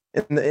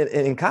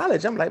in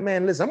college, I'm like,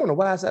 man, listen, I'm on the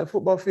wide side of the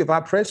football field. If I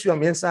press you,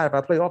 I'm inside. If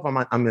I play off,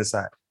 I'm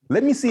inside.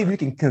 Let me see if you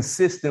can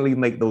consistently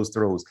make those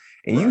throws.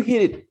 And you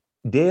hit it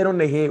dead on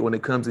the head when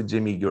it comes to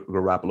Jimmy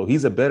Garoppolo.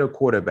 He's a better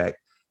quarterback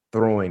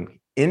throwing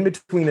in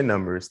between the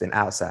numbers than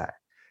outside.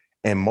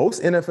 And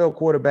most NFL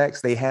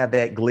quarterbacks, they have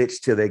that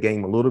glitch to their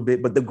game a little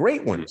bit. But the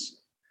great ones,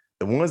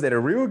 the ones that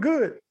are real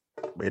good,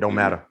 it don't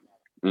matter.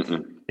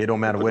 It don't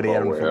matter where they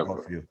are on the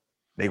football field.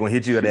 They're going to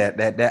hit you at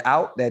that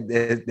out,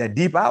 that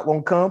deep out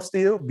won't come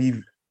still,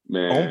 be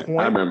on point.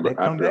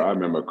 I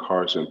remember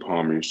Carson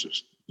Palmer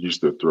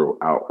used to throw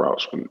out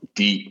routes from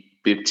deep,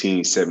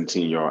 15,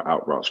 17-yard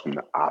out routes from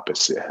the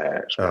opposite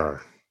hash.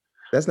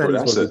 That's not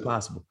even supposed to be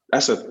possible.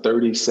 That's a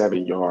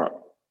 37-yard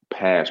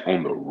pass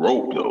on the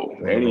rope, though.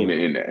 That ain't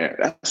in the air.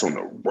 That's on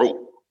the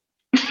rope.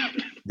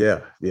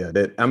 Yeah.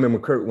 I remember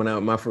Kurt went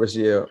out my first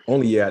year,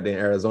 only year out there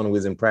in Arizona,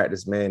 was in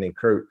practice, man. And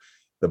Kurt,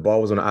 the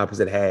ball was on the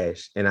opposite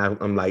hash. And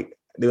I'm like,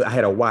 dude, I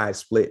had a wide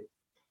split.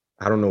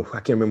 I don't know.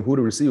 I can't remember who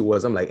the receiver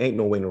was. I'm like, ain't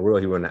no way in the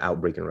world he run the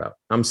out-breaking route.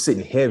 I'm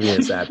sitting heavy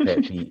inside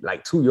Pat Pete,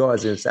 like 2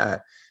 yards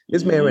inside.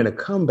 This man ran a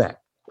comeback.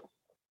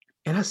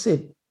 And I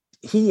said,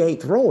 he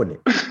ain't throwing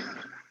it.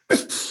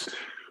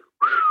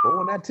 But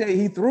when I tell you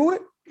he threw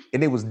it,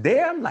 and it was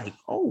there, I'm like,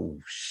 oh,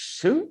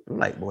 shoot. I'm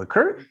like, boy,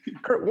 Kurt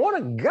Warner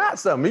got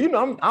something.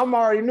 I'm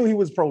already knew he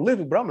was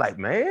prolific, but I'm like,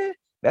 man,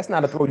 that's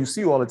not a throw you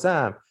see all the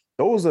time.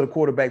 Those are the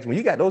quarterbacks. When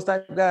you got those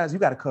type of guys, you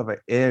got to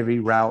cover every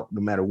route,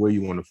 no matter where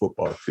you on the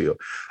football field.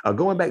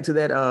 Going back to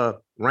that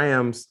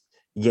Rams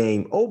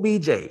game,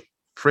 OBJ,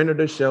 friend of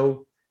the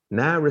show,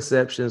 9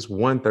 receptions,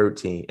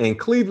 113. And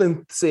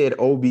Cleveland said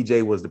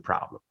OBJ was the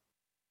problem.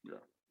 Yeah,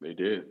 they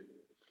did.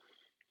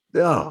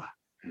 Oh,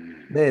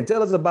 man,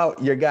 tell us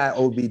about your guy,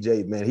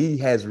 OBJ, man. He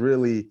has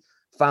really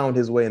found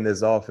his way in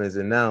this offense.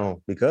 And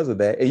now, because of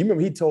that, and you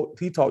remember he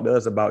talked to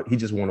us about he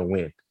just want to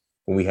win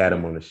when we had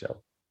him on the show.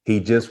 He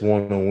just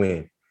want to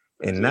win.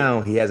 And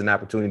now he has an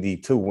opportunity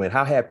to win.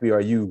 How happy are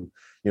you,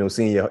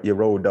 seeing your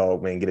road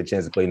dog, man, get a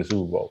chance to play in the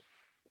Super Bowl?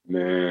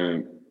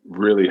 Man,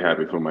 really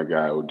happy for my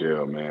guy,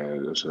 Odell,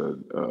 man. It's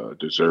a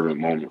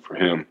deserving moment for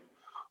him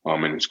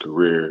in his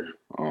career.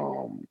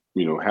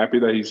 Happy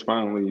that he's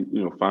finally,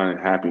 finding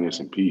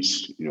happiness and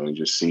peace. It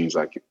just seems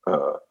like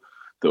the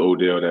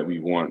Odell that we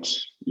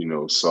once,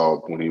 saw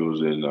when he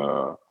was in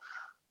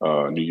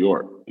New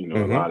York.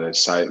 A lot of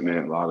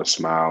excitement, a lot of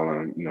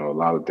smiling, a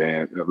lot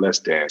of less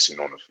dancing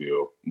on the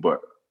field.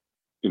 But,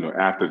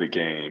 after the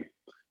game,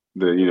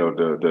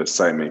 the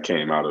excitement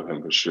came out of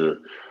him for sure.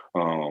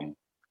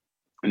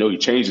 He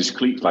changed his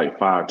cleats like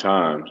 5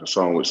 times. I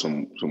saw him with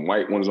some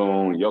white ones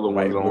on, yellow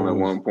ones on at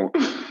one point.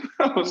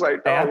 I was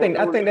like, hey, I think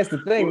that's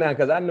the thing now,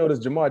 because I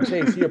noticed Jamar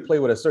Chase, he'll play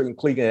with a certain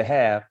cleat in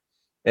half.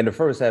 In the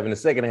first half, in the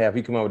second half,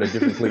 he come out with a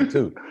different cleat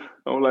too.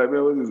 I'm like,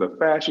 man, this is a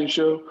fashion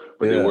show,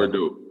 but they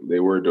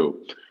were dope.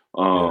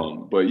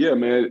 But yeah,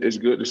 man, it's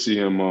good to see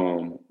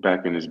him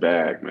back in his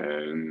bag, man.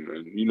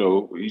 And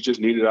he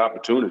just needed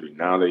opportunity.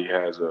 Now that he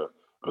has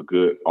a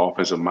good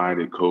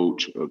offensive-minded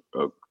coach,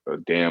 a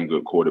damn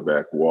good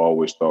quarterback who I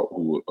always thought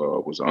who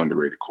was an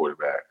underrated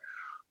quarterback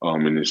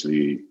in this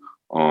league.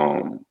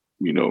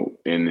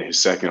 In his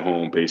second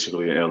home,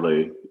 basically in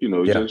LA. He in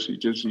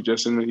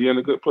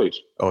a good place.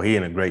 Oh, he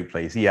in a great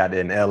place. He out there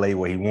in LA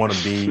where he want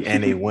to be,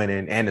 and they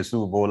winning, and the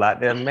Super Bowl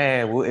out there.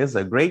 Man, well, it's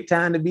a great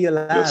time to be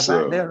alive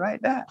out there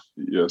right now.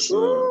 Yes, sir.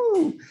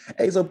 Woo!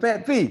 Hey, so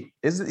Pat P,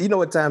 you know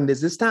what time it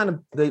is? It's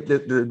time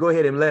to go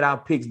ahead and let our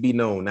picks be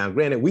known. Now,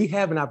 granted, we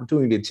have an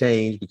opportunity to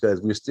change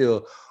because we're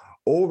still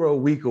over a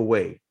week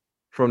away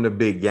from the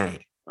big game.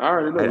 I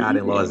already know out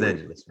in Los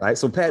Angeles, right?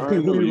 So Pat P,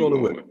 who are you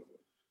rolling with?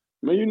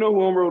 Man, you know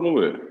who I'm rolling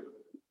with.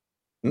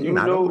 You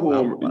know who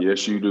I'm.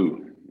 Yes, you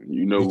do.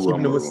 You know who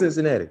I'm rolling with.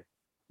 Cincinnati.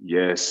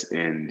 Yes,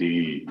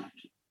 indeed.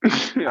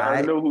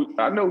 I know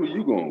who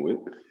you going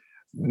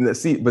with.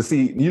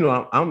 See, you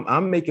know,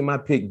 I'm making my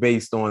pick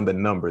based on the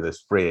number, the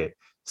spread.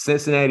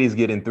 Cincinnati is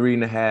getting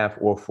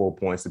 3.5 or 4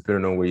 points,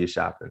 depending on where you're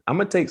shopping. I'm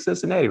gonna take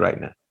Cincinnati right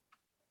now.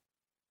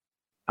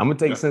 I'm gonna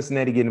take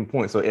Cincinnati getting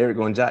points. So Eric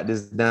gonna jot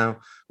this down.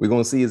 We're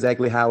gonna see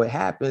exactly how it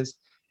happens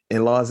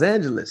in Los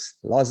Angeles,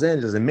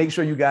 and make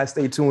sure you guys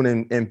stay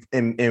tuned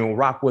and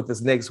rock with us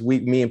next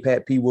week. Me and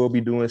Pat P will be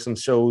doing some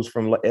shows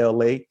from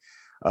LA.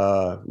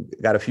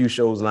 Got a few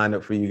shows lined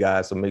up for you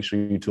guys, so make sure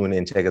you tune in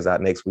and check us out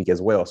next week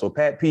as well. So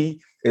Pat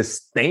P is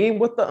staying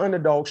with the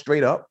underdog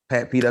straight up.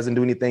 Pat P doesn't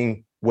do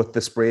anything with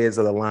the spreads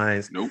or the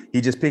lines. Nope.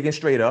 He just picking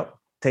straight up,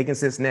 taking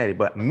Cincinnati.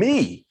 But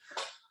me,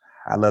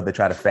 I love to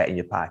try to fatten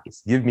your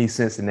pockets. Give me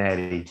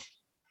Cincinnati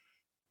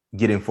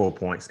getting 4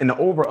 points. And the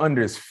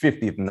over-under is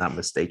 50, if I'm not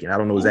mistaken. I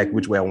don't know exactly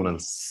which way I want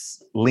to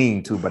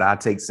lean to, but I'll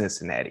take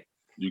Cincinnati.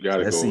 You got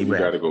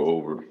to go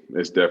over.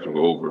 It's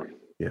definitely over.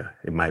 Yeah,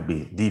 it might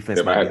be. Defense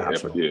if might be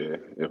optional.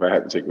 If I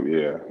had to take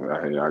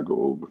it, I'd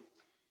go over.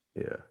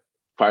 Yeah.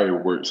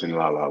 Fireworks in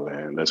La La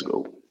Land. Let's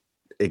go.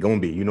 It's going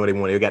to be. You know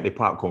they got their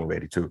popcorn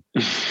ready, too.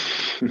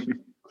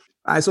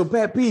 All right, so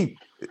Pat P,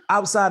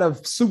 outside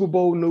of Super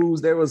Bowl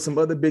news, there was some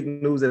other big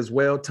news as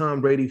well. Tom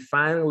Brady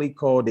finally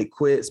called it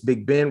quits.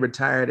 Big Ben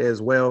retired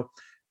as well.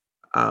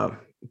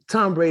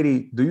 Tom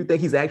Brady, do you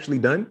think he's actually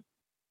done?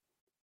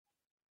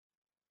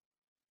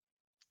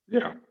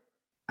 Yeah.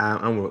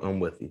 I'm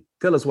with you.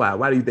 Tell us why.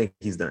 Why do you think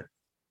he's done?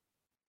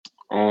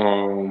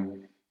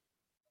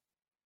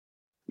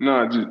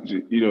 No,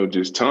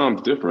 just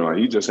Tom's different. Like,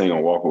 he just ain't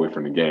gonna walk away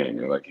from the game.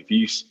 Like, if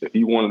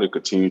he wanted to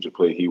continue to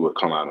play, he would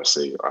come out and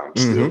say, "I'm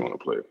still gonna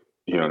play."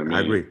 You know what I mean?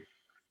 I agree.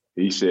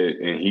 He said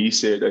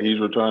that he's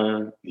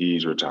retiring.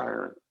 He's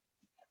retiring.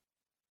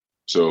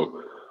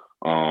 So,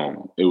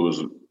 it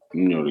was,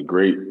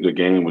 the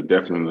game would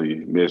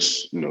definitely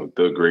miss,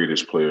 the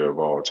greatest player of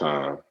all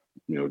time.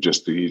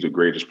 He's the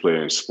greatest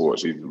player in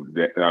sports.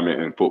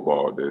 In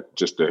football.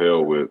 Just the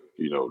hell with,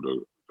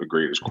 the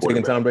greatest quarterback.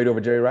 Taking Tom Brady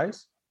over Jerry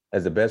Rice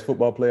as the best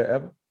football player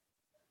ever?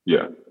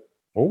 Yeah.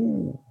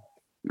 Oh,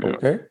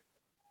 okay.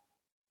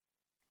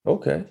 Yeah.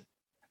 Okay.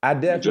 I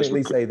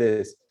definitely say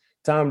this.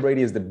 Tom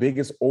Brady is the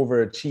biggest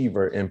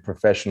overachiever in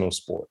professional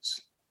sports.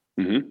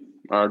 Mm-hmm.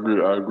 I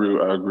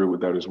agree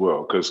with that as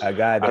well. Because a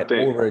guy that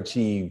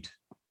overachieved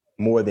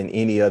more than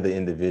any other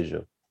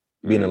individual,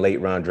 being a late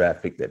round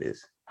draft pick, that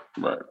is.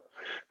 Right.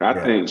 I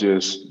think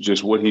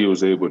just what he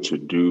was able to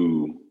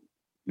do,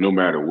 no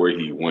matter where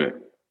he went.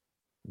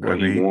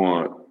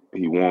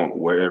 He won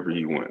wherever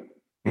he went.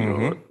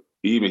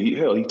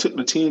 He took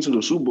the team to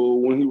the Super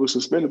Bowl when he was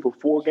suspended for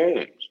 4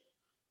 games.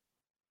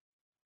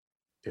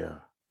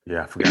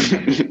 Yeah, I forgot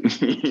about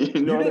that.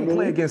 You didn't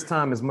play against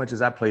Tom as much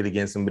as I played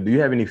against him, but do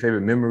you have any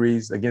favorite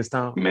memories against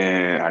Tom?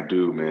 Man, I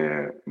do,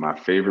 man. My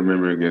favorite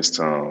memory against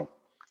Tom,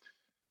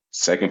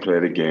 second play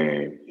of the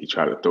game, he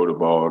tried to throw the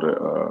ball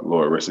to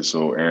Lord rest his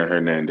soul, Aaron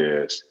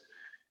Hernandez,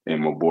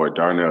 and my boy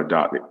Darnell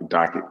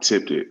Dockett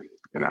tipped it,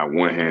 and I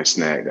one-hand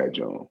snagged that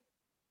joint.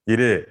 You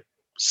did?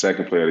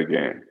 Second play of the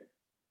game.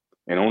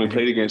 And only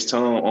played against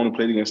Tom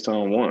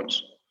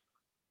once.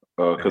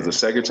 Because the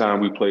second time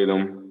we played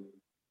him,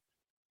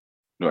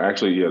 the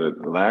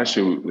last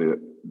year,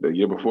 the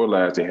year before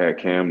last, they had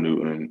Cam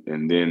Newton,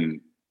 and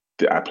then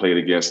I played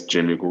against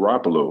Jimmy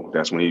Garoppolo.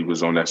 That's when he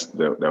was on that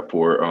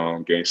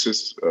 4-game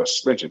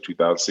suspension,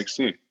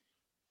 2016.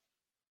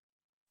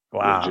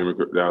 Wow.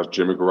 That was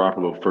Jimmy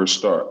Garoppolo's first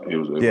start. It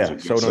was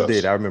Shoto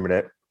did. I remember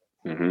that.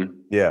 Mm-hmm.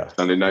 Yeah.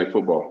 Sunday Night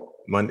Football.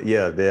 Monday,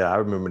 I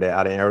remember that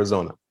out in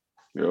Arizona.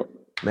 Yep.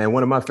 Man,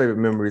 one of my favorite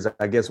memories,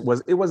 I guess,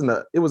 was it was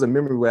a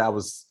memory where I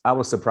was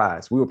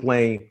surprised. We were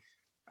playing,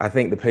 I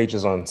think, the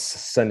Patriots on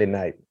Sunday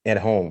night at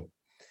home,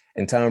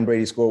 and Tom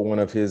Brady scored one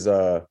of his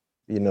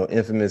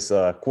infamous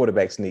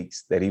quarterback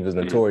sneaks that he was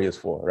notorious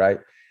for, right?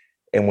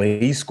 And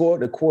when he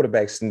scored the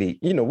quarterback sneak,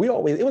 it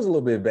was a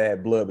little bit of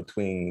bad blood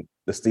between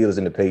the Steelers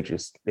and the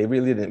Patriots. They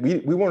really didn't.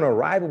 We weren't a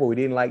rival, but we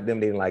didn't like them.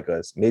 They didn't like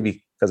us.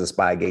 Maybe because of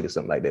Spygate or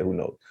something like that. Who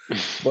knows?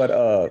 But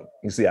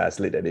you see how I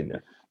slid that in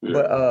there. Yeah.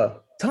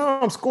 But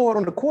Tom scored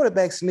on the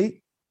quarterback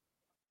sneak,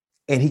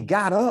 and he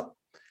got up,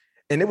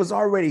 and it was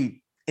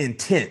already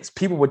intense.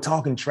 People were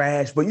talking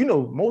trash, but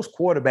most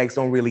quarterbacks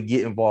don't really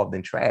get involved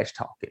in trash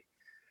talking.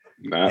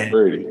 Not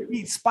Brady.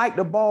 He spiked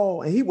the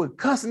ball and he was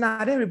cussing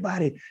out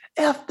everybody.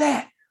 F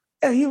that.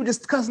 And he was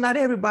just cussing out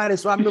everybody.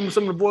 So I remember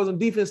some of the boys on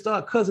defense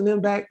started cussing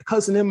him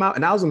out.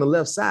 And I was on the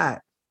left side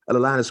of the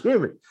line of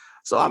scrimmage.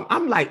 So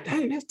I'm like,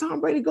 dang, that's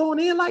Tom Brady going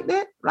in like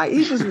that? Right?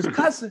 He just was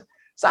cussing.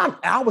 So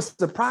I was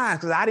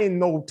surprised because I didn't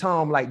know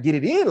Tom like get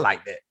it in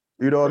like that.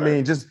 You know what I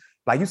mean? Just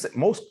like you said,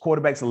 most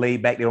quarterbacks are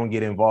laid back. They don't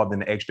get involved in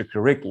the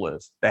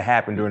extracurriculars that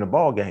happen during the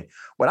ball game.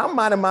 But I'm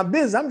minding my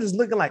business. I'm just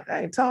looking like,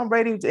 dang, Tom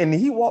Brady. And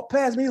he walked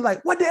past me. He's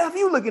like, what the hell are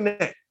you looking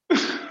at?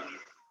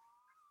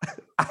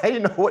 I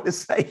didn't know what to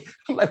say.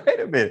 I'm like, wait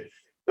a minute.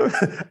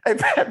 Hey,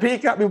 Pat P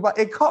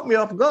it caught me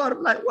off guard.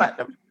 I'm like,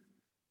 what?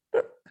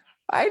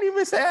 I ain't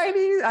even say, I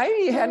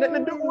ain't even had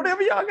nothing to do with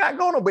whatever y'all got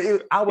going on.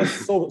 But I was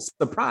so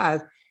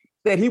surprised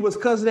that he was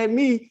cussing at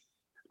me.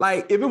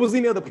 Like, if it was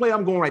any other play,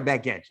 I'm going right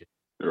back at you.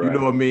 Right. You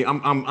know what I mean?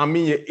 I'm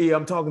in your ear.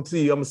 I'm talking to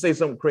you. I'm going to say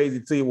something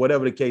crazy to you,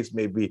 whatever the case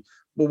may be.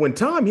 But when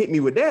Tom hit me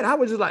with that, I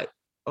was just like,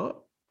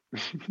 oh.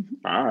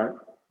 All right.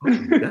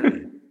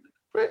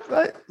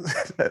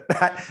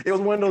 It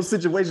was one of those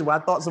situations where I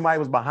thought somebody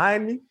was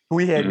behind me who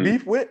he had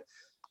beef with.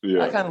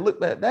 Yeah. I kind of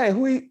looked like,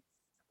 dang,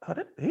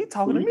 he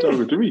talking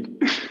to me.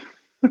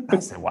 I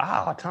said,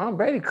 wow, Tom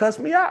Brady cussed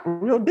me out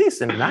real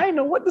decent. And I didn't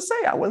know what to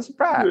say. I wasn't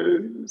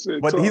surprised.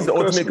 But he's the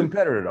ultimate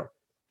competitor, though.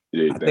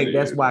 Yeah, I think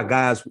that's why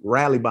guys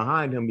rally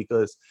behind him,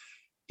 because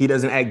he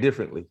doesn't act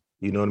differently.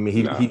 You know what I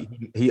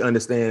mean? He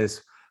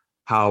understands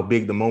how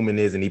big the moment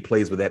is, and he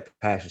plays with that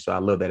passion. So I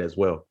love that as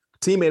well.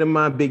 Teammate of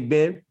mine, Big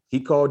Ben, he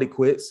called it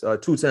quits.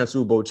 Two-time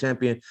Super Bowl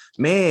champion.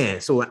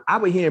 Man, so I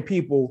would hear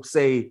people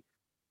say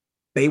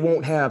they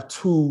won't have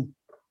two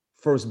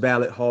first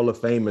ballot Hall of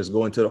Famers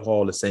going to the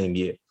Hall the same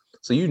year.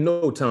 So you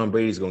know Tom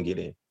Brady's going to get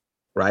in,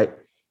 right?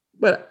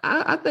 But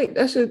I think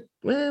that should,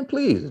 man,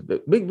 please,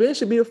 Big Ben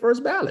should be a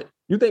first ballot.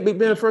 You think Big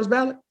Ben a first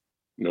ballot?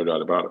 No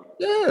doubt about it.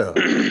 Yeah.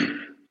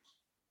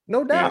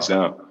 No doubt.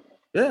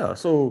 Yeah,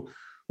 so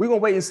we're going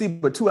to wait and see.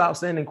 But two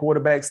outstanding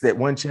quarterbacks that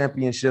won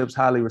championships,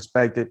 highly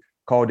respected,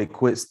 called it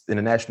quits in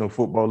the National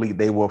Football League.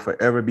 They will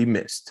forever be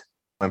missed.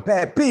 And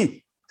Pat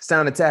P, it's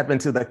time to tap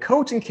into the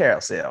coaching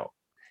carousel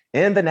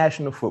in the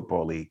National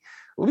Football League.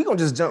 We're going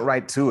to just jump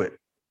right to it.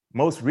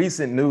 Most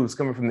recent news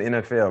coming from the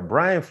NFL,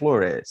 Brian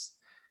Flores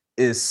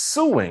is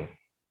suing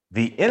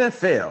the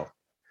NFL.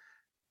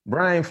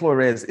 Brian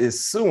Flores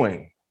is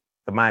suing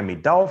the Miami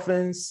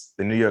Dolphins,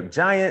 the New York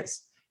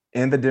Giants,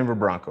 and the Denver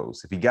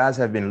Broncos. If you guys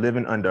have been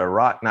living under a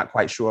rock, not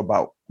quite sure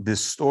about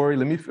this story,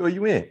 let me fill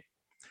you in.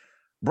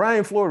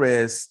 Brian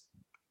Flores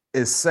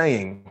is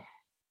saying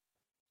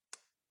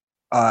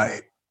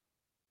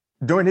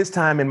during his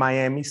time in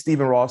Miami,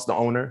 Stephen Ross, the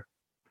owner,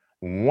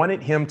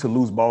 wanted him to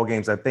lose ball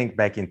games, I think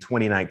back in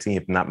 2019,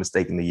 if I'm not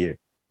mistaken, the year.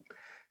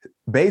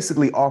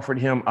 Basically offered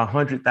him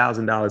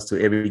 $100,000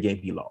 to every game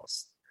he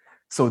lost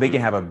so they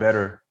can have a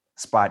better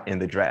spot in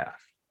the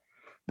draft.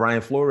 Brian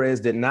Flores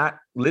did not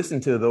listen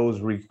to those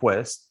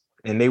requests,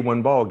 and they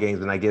won ball games,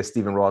 and I guess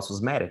Stephen Ross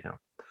was mad at him.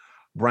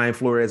 Brian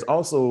Flores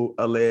also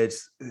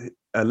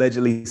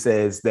allegedly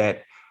says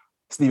that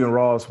Stephen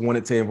Ross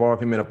wanted to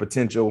involve him in a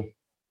potential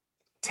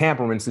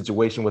tampering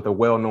situation with a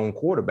well-known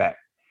quarterback.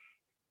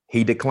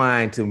 He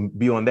declined to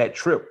be on that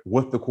trip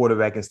with the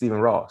quarterback and Stephen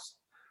Ross.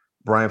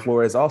 Brian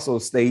Flores also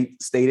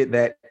stated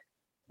that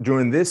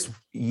during this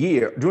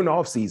year, during the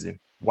offseason,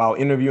 while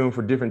interviewing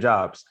for different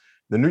jobs,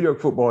 the New York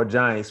Football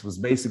Giants was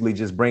basically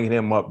just bringing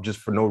him up just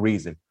for no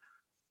reason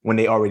when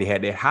they already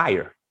had their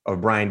hire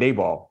of Brian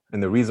Daboll.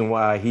 And the reason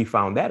why he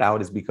found that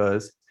out is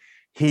because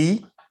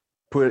he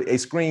put a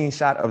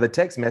screenshot of the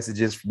text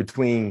messages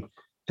between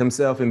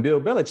himself and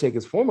Bill Belichick,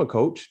 his former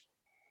coach,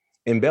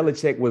 and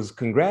Belichick was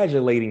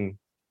congratulating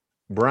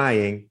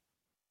Brian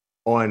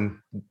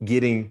on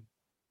getting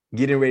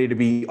ready to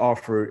be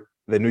offered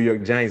the New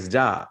York Giants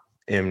job.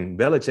 And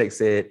Belichick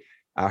said,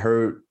 I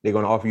heard they're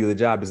going to offer you the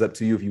job. It's up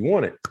to you if you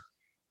want it.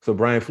 So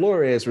Brian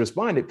Flores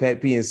responded,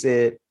 Pat P, and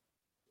said,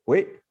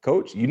 wait,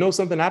 coach, you know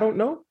something I don't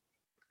know?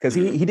 Because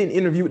he didn't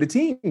interview with the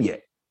team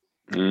yet.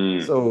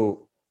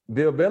 So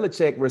Bill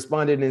Belichick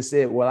responded and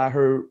said, well, I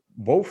heard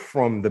both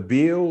from the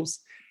Bills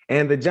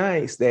and the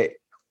Giants that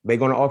they're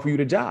going to offer you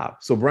the job.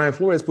 So Brian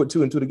Flores put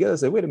two and two together and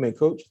said, wait a minute,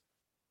 coach,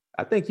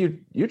 I think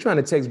you're trying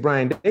to text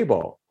Brian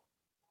Daboll.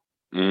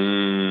 So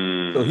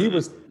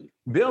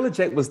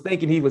Belichick was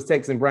thinking he was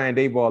texting Brian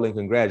Daboll and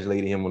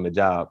congratulating him on the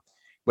job,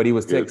 but he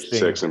was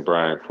texting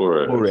Brian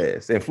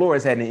Flores. And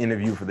Flores had an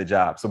interview for the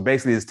job. So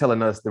basically it's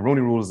telling us the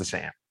Rooney Rule is a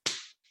sham.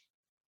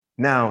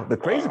 Now, the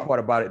crazy part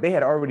about it, they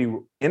had already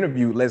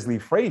interviewed Leslie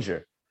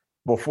Frazier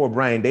before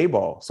Brian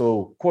Daboll.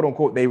 So quote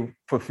unquote, they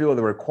fulfilled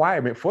the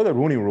requirement for the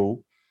Rooney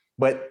Rule.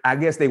 But I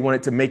guess they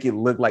wanted to make it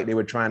look like they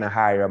were trying to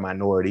hire a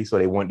minority. So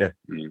they wanted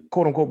to,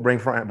 quote unquote, bring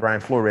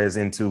Brian Flores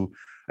into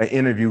an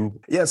interview.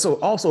 Yeah. So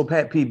also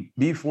Pat P.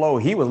 B-Flow,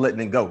 he was letting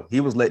it go. He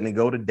was letting it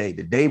go today.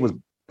 The day was,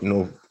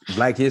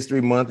 Black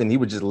History Month, and he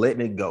was just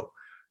letting it go.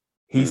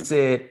 He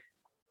said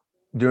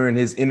during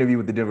his interview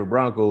with the Denver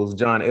Broncos,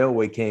 John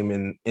Elway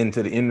came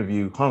into the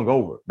interview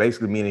hungover,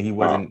 basically meaning he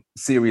wasn't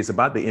serious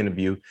about the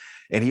interview.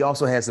 And he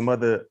also had some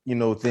other,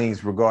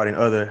 things regarding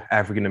other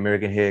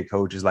African-American head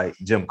coaches like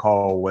Jim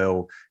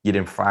Caldwell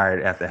getting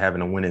fired after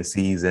having a winning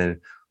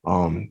season.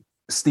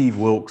 Steve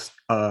Wilkes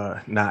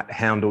not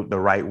handled the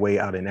right way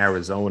out in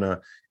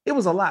Arizona. It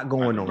was a lot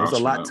going on. There's a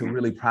lot to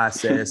really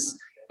process.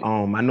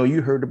 I know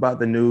you heard about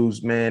the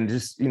news, man.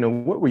 Just,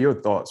 what were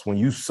your thoughts when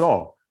you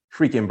saw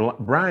freaking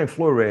Brian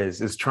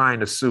Flores is trying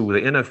to sue the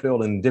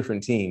NFL and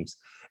different teams?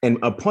 And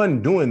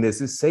upon doing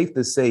this, it's safe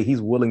to say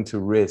he's willing to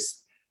risk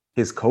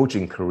his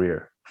coaching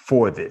career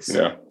for this.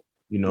 Yeah.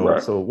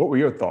 Right. So what were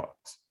your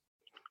thoughts?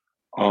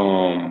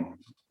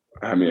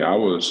 I mean, I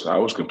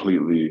was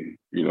completely,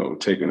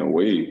 taken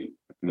away,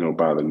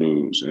 by the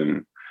news.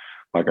 And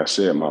like I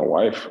said, my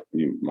wife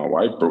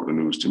broke the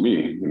news to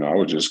me. I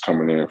was just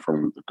coming in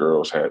from the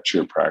girls had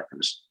cheer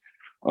practice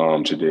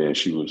today,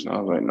 and I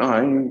was like,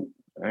 no,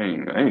 I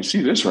ain't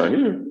see this right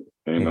here.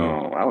 And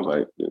I was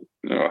like,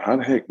 how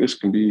the heck this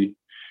can be,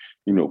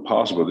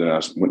 possible? Then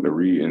I went to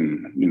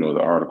reading,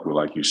 the article,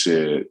 like you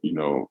said,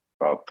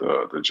 about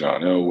the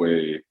John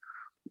Elway,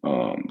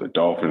 the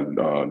Dolphin,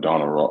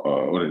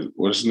 Donald,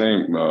 what's his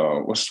name?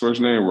 What's his first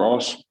name?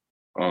 Ross,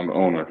 the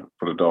owner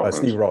for the Dolphins.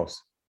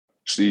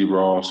 Steve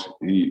Ross.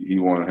 He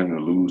wanted him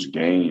to lose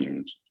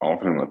games,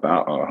 offer him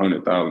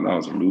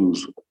 $100,000 to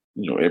lose.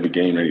 Every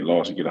game that he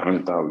lost, he get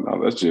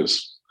 $100,000. That's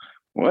just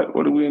what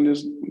are we in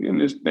this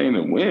thing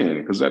to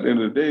win? Because at the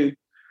end of the day,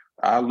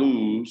 I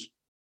lose,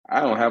 I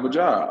don't have a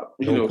job.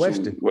 No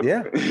question. So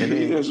yeah.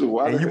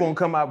 And you won't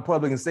come out in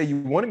public and say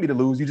you wanted me to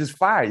lose. You just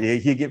fired.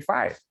 He'll get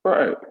fired.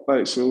 Right.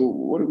 Like, so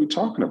what are we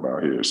talking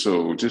about here?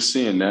 So just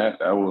seeing that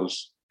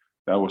was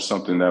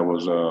something that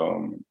was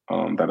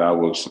that I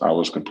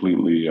was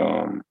completely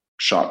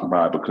shocked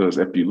by, because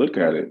if you look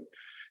at it,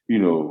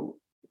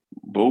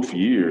 both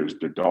years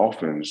the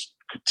Dolphins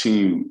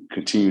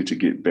continue to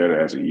get better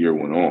as the year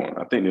went on.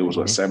 I think it was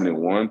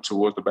 7-1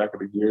 towards the back of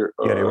the year.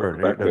 Yeah, they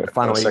were. The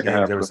final 8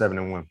 games, they were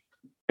 7-1.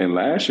 And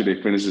last year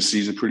they finished the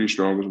season pretty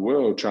strong as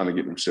well, trying to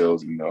get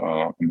themselves in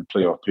the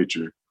playoff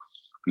picture,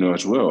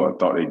 as well. I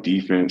thought their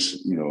defense,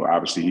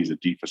 obviously he's a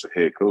defensive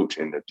head coach,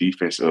 and the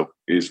defense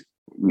is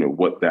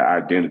what the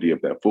identity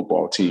of that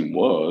football team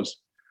was.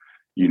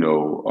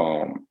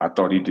 I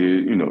thought he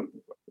did,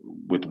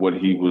 with what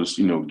he was,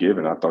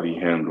 given. I thought he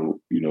handled,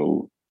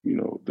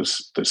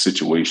 the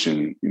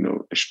situation,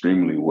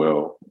 extremely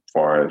well, as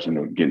far as,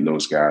 getting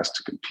those guys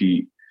to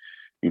compete.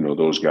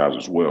 Those guys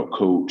was well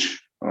coached,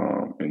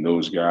 and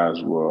those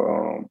guys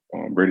were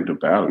ready to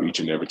battle each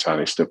and every time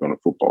they stepped on the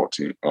football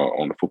team,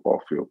 on the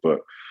football field.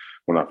 But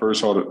when I first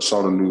saw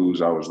the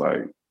news, I was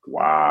like,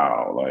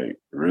 wow, like,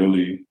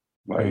 really?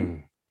 Like,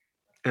 and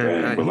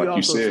but he like also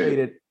you said,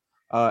 stated,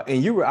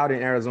 and you were out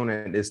in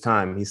Arizona at this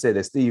time, he said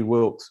that Steve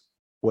Wilkes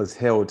was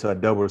held to a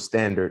double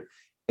standard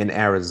in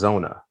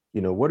Arizona.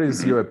 What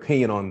is your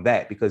opinion on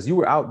that? Because you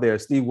were out there.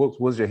 Steve Wilkes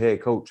was your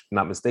head coach,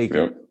 not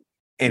mistaken. Yep.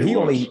 And he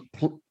only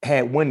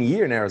had 1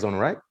 year in Arizona,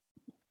 right?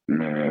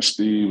 Man,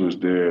 Steve was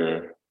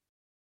there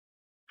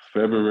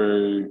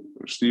February.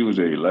 Steve was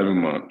there 11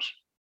 months.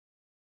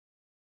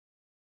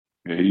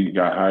 Yeah, he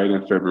got hired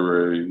in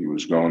February. He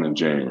was gone in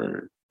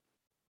January.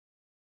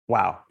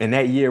 Wow. And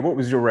that year, what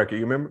was your record?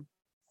 You remember?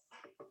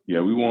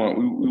 Yeah, we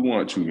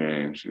won 2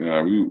 games.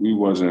 We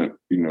wasn't,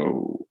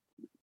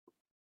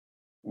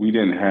 we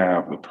didn't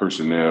have the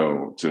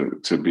personnel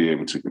to be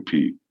able to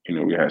compete.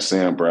 We had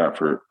Sam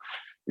Bradford.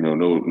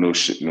 No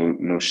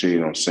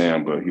shade on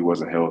Sam, but he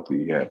wasn't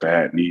healthy. He had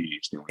bad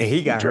knees. And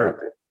he got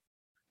hurt.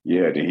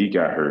 Yeah, then he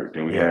got hurt.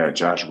 Then we had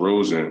Josh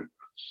Rosen.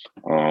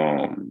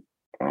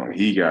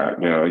 He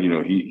got,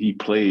 he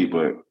played,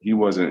 but he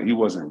wasn't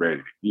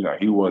ready.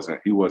 He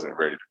wasn't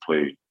ready to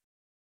play,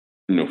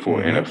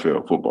 for an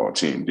NFL football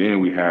team. Then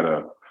we had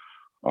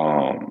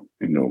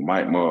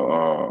Mike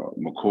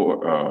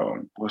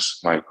McCoy.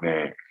 What's Mike's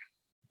name?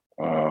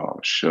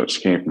 Shucks,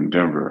 came from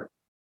Denver.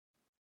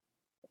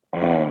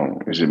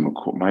 Is it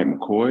Mike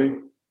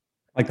McCoy?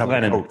 Mike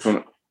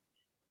Glennon.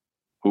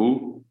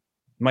 Who?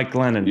 Mike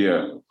Glennon.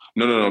 Yeah.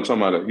 No. I'm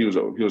talking about he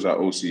was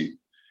our OC.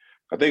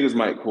 I think it's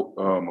Mike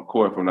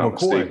McCoy, if I'm not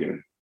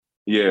mistaken.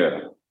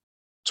 Yeah.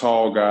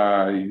 Tall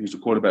guy. He was the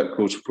quarterback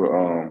coach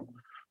for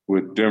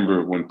with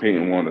Denver when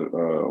Peyton won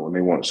when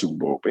they won the Super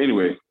Bowl. But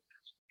anyway,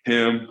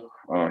 him,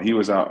 he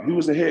was out. He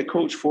was the head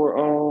coach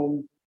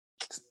for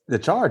the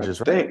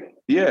Chargers, right?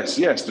 Yes,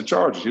 the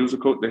Chargers. He was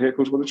the head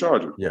coach for the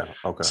Chargers. Yeah,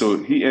 okay. So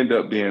he ended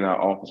up being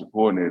our offensive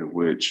coordinator,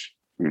 which,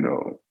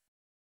 God,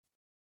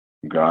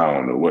 I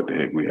don't know what the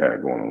heck we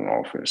had going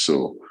on offense.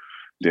 So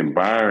then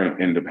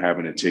Byron ended up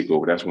having to take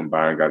over. That's when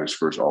Byron got his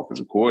first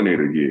offensive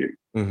coordinator gig,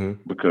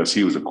 because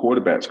he was a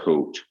quarterback's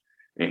coach,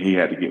 and he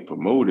had to get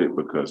promoted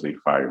because they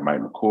fired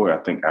Mike McCoy, I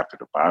think, after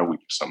the bye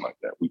week or something like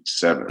that, week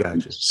 7,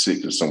 week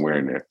 6 or somewhere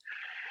in there.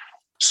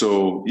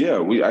 So yeah,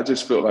 I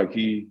just felt like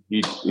it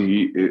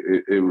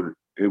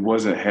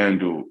wasn't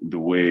handled the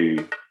way,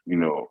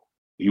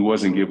 he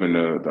wasn't given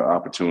the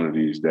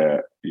opportunities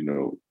that,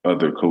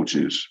 other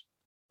coaches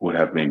would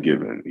have been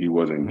given. He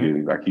wasn't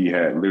getting, like, he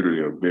had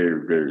literally a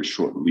very, very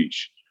short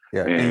leash.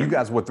 Yeah, and you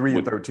guys were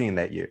 3-13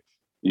 that year.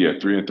 Yeah,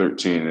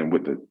 3-13, and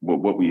with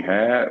what we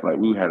had, like,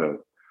 we had a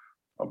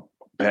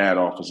bad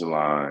offensive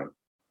line.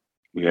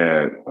 We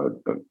had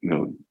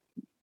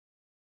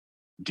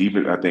deep.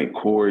 I think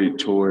Corey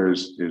tore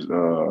his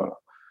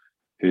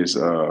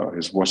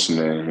what's the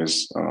name,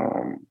 his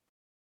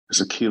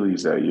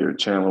Achilles that year.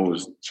 Chandler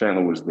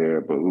was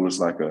there, but it was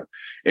like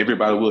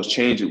everybody was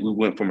changing. We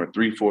went from a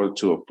 3-4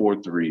 to a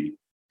 4-3.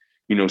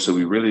 So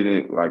we really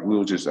didn't, like, we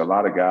were just, a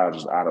lot of guys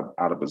was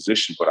out of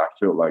position. But I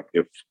feel like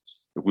if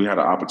we had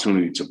an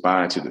opportunity to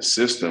buy into the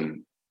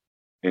system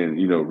and,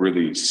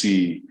 really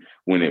see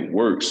when it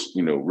works,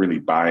 really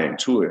buy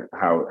into it,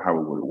 how it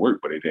would work,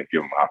 but they didn't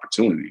give them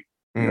opportunity.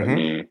 You know what I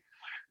mean?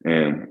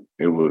 And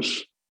it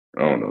was,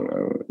 I don't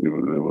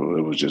know,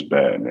 it was just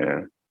bad,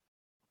 man.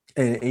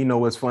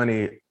 And what's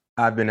funny?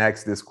 I've been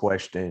asked this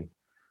question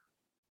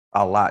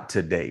a lot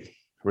today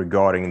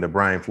regarding the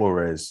Brian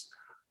Flores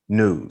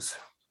news.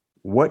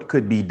 What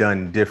could be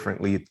done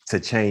differently to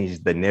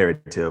change the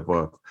narrative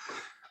of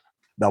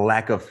the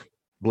lack of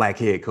Black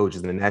head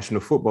coaches in the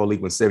National Football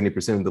League when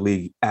 70% of the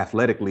league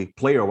athletically,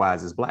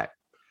 player-wise, is Black?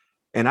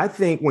 And I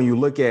think when you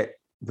look at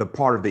the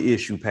part of the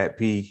issue, Pat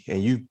P,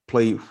 and you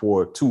played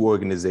for 2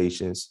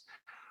 organizations,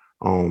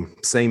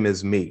 same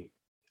as me,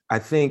 I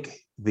think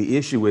the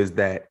issue is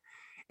that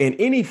in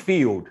any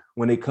field,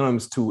 when it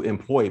comes to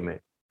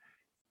employment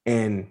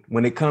and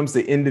when it comes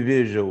to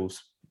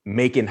individuals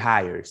making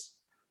hires,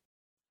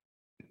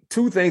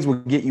 2 things will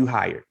get you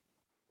hired: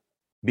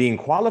 being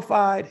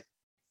qualified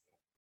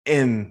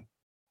and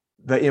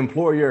the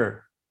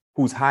employer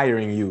who's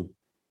hiring you,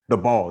 the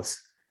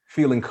boss,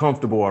 feeling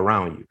comfortable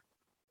around you.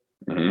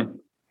 Mm-hmm.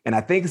 And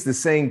I think it's the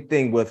same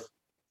thing with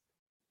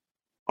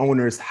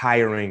owners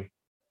hiring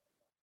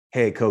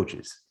head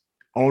coaches,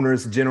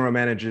 owners, general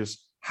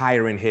managers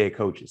hiring head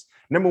coaches.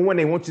 Number one,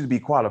 they want you to be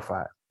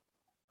qualified.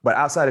 But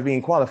outside of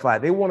being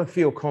qualified, they want to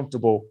feel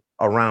comfortable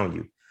around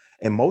you.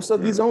 And most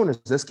of these owners,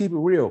 let's keep it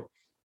real,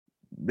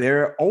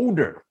 they're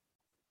older.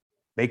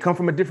 They come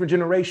from a different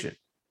generation.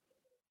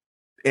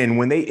 And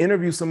when they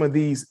interview some of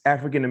these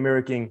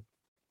African-American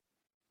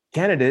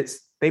candidates,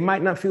 they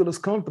might not feel as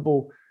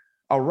comfortable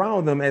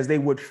around them as they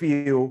would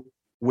feel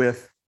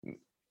with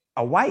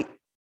a white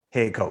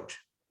head coach.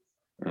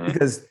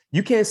 Because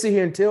you can't sit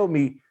here and tell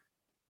me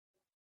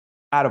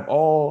out of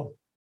all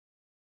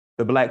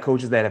the Black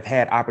coaches that have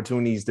had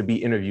opportunities to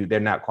be interviewed, they're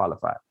not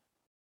qualified.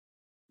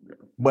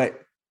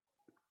 But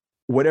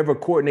whatever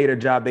coordinator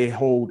job they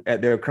hold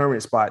at their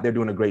current spot, they're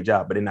doing a great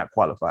job, but they're not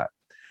qualified.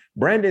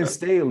 Brandon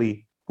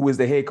Staley, who is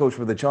the head coach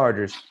for the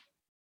Chargers,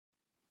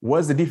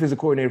 was the defensive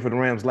coordinator for the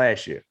Rams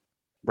last year,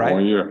 right?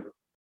 1 year.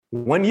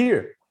 1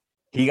 year.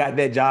 He got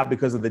that job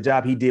because of the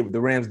job he did with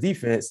the Rams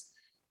defense.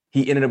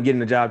 He ended up getting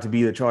the job to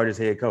be the Chargers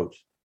head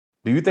coach.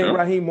 Do you think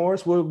Raheem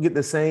Morris will have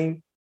the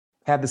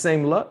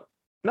same luck?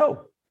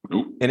 No.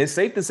 Nope. And it's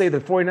safe to say the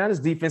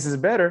 49ers defense is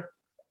better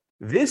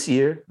this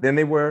year than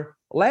they were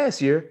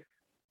last year.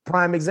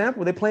 Prime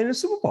example, they're playing in the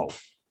Super Bowl.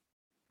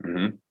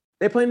 Mm-hmm.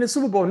 They're playing in the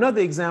Super Bowl.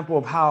 Another example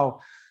of how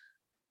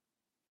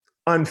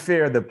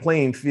unfair the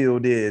playing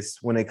field is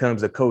when it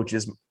comes to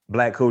coaches,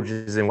 Black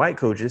coaches and white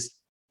coaches.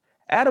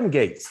 Adam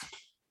Gates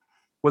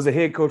was the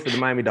head coach for the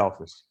Miami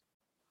Dolphins.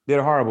 Did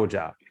a horrible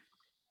job.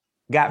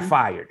 Got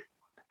fired.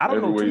 I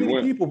don't know too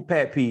many people,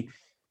 Pat P,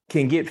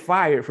 can get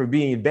fired for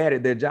being bad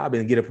at their job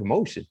and get a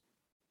promotion.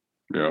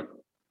 Yeah.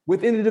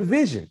 Within the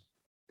division.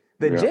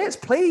 The Jets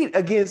played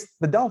against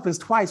the Dolphins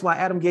twice while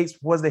Adam Gates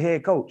was the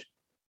head coach.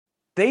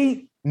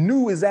 They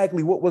knew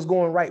exactly what was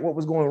going right, what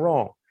was going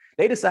wrong.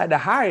 They decided to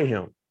hire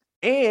him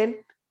and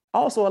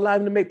also allow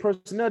him to make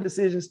personnel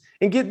decisions.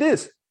 And get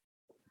this,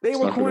 they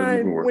were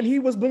crying when he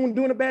was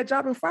doing a bad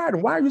job and fired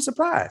him. Why are you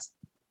surprised?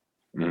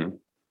 Mm-hmm.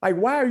 Like,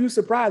 why are you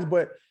surprised?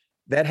 But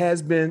that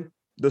has been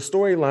the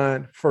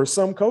storyline for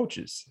some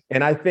coaches.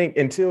 And I think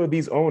until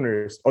these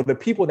owners or the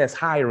people that's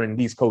hiring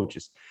these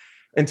coaches,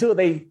 until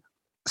they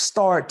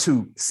start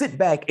to sit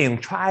back and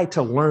try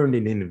to learn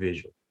an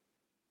individual.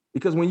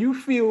 Because when you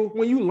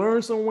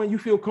learn someone, you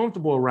feel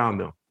comfortable around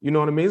them. You know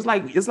what I mean? It's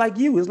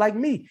like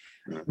me.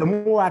 The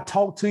more I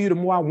talk to you, the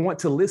more I want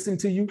to listen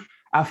to you.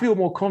 I feel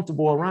more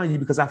comfortable around you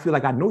because I feel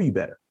like I know you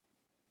better.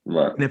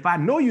 Right. And if I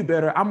know you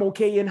better, I'm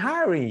okay in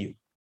hiring you.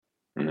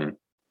 Mm-hmm.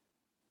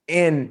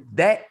 And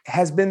that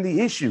has been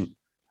the issue.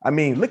 I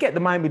mean, look at the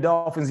Miami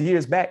Dolphins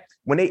years back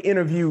when they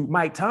interviewed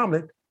Mike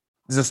Tomlin.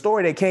 There's a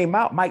story that came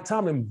out. Mike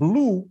Tomlin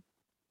blew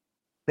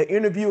the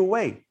interview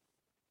away.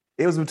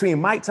 It was between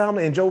Mike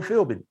Tomlin and Joe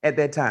Philbin at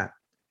that time.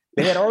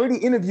 They had already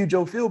interviewed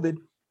Joe Philbin.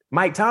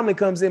 Mike Tomlin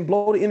comes in,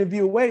 blow the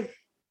interview away,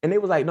 and they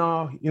was like,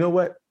 "No, you know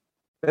what?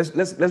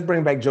 Let's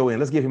bring back Joe in.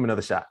 Let's give him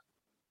another shot."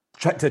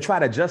 Try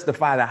to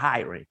justify the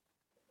hiring.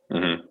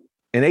 Mm-hmm.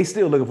 And they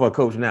still looking for a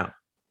coach now.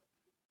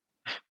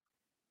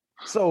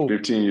 So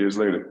 15 years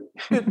later.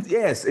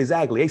 Yes,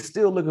 exactly. They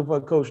still looking for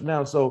a coach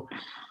now. So,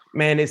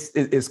 man,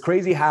 it's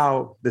crazy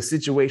how the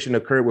situation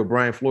occurred with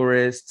Brian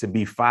Flores to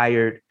be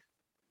fired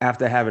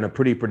after having a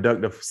pretty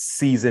productive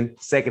season,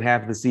 second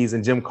half of the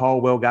season. Jim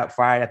Caldwell got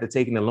fired after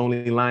taking the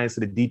Lonely Lions to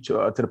the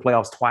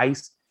playoffs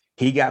twice.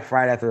 He got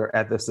fired after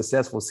a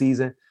successful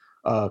season.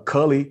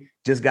 Cully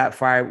just got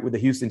fired with the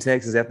Houston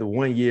Texans after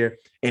 1 year,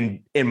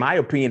 and in my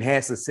opinion,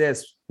 had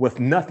success with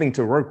nothing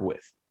to work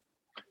with.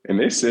 And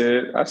they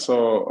said, I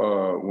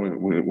saw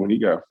when he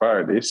got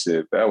fired, they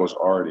said that was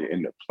already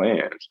in the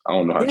plans. I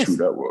don't know how true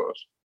that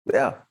was.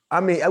 Yeah. I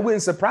mean, it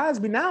wouldn't surprise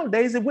me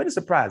nowadays. It wouldn't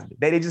surprise me.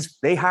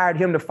 They hired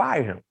him to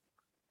fire him.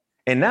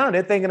 And now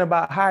they're thinking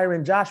about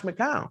hiring Josh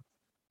McCown.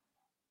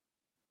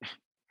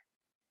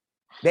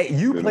 That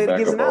you played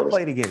against and I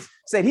played against.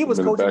 Said he was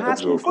coaching high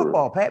school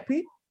football, Pat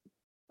Pete.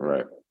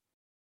 Right.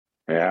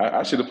 Yeah,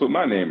 I should have put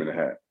my name in the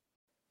hat.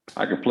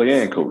 I can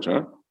play and coach,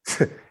 huh?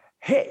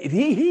 Hey,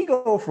 he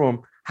go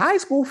from high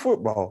school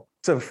football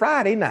to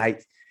Friday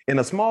nights in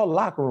a small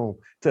locker room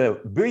to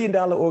 $1 billion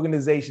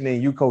organization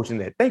and you coaching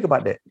that. Think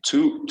about that.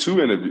 Two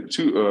interviews.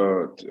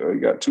 You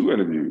got 2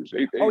 interviews.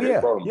 They brought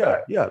him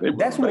back. Yeah.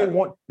 That's who they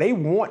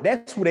want.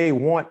 That's who they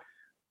want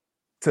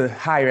to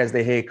hire as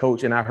their head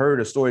coach. And I heard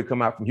a story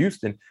come out from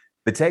Houston.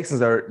 The Texans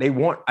they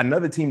want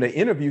another team to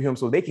interview him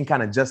so they can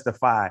kind of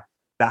justify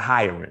the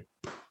hiring.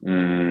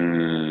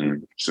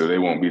 So they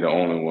won't be the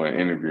only one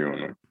interviewing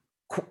him.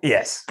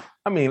 Yes.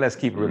 I mean, let's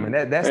keep it real,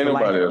 man. That's ain't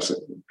nobody else.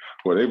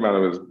 Well, they might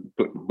have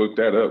booked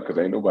that up because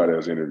ain't nobody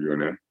else interviewing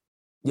them.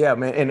 Yeah,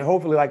 man. And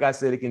hopefully, like I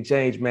said, it can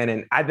change, man.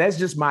 And that's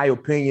just my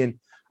opinion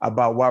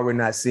about why we're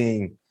not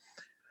seeing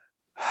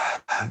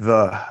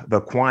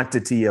the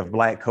quantity of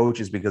Black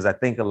coaches, because I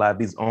think a lot of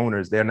these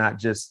owners, they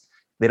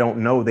don't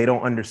know, they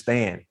don't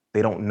understand,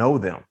 they don't know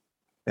them.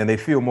 And they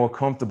feel more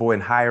comfortable in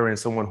hiring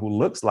someone who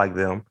looks like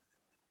them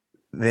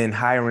than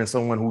hiring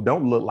someone who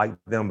don't look like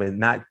them, but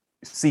not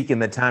seeking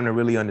the time to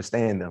really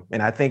understand them.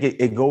 And I think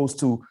it goes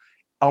to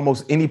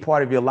almost any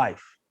part of your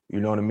life.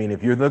 You know what I mean?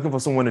 If you're looking for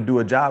someone to do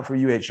a job for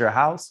you at your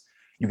house,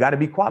 you got to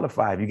be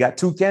qualified. You got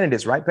 2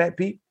 candidates, right, Pat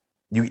Pete?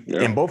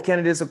 And both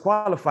candidates are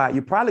qualified.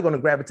 You're probably going to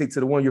gravitate to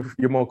the one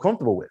you're more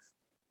comfortable with.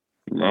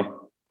 Yeah,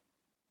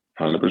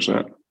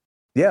 100%.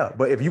 Yeah,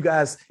 but if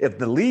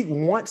the league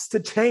wants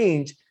to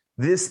change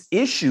this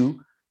issue,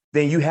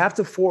 then you have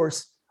to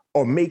force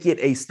or make it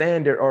a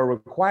standard or a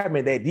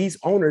requirement that these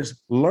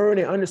owners learn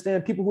and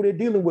understand people who they're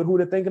dealing with, who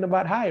they're thinking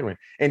about hiring,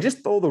 and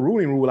just throw the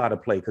Rooney Rule out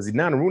of play, because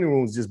now the Rooney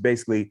Rule is just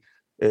basically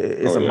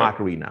it's a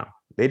mockery now.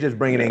 They're just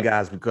bringing in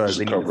guys because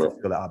they need to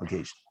fulfill the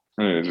obligation.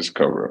 Yeah, just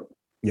cover up.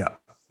 Yeah,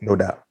 no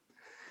doubt.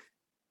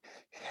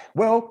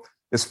 Well,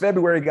 it's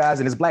February, guys,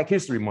 and it's Black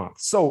History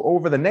Month. So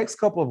over the next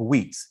couple of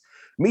weeks,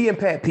 me and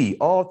Pat P,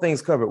 All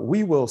Things Covered,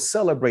 we will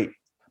celebrate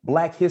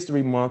Black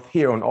History Month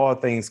here on All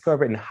Things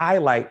Covered and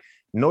highlight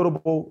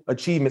notable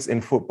achievements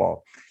in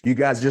football. You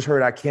guys just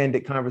heard our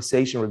candid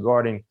conversation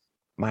regarding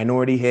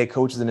minority head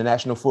coaches in the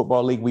National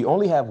Football League. We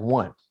only have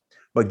one,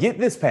 but get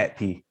this, Pat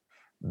P.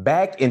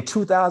 Back in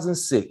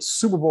 2006,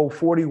 Super Bowl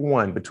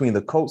 41 between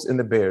the Colts and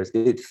the Bears,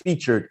 it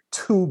featured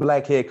 2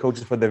 Black head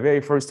coaches for the very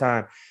first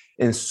time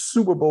in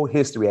Super Bowl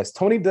history, as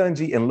Tony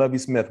Dungy and Lovie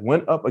Smith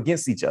went up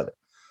against each other.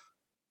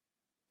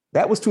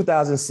 That was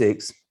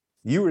 2006.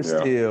 You were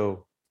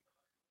still,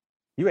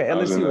 you were at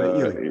LSU or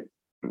Ely?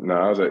 No,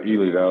 I was at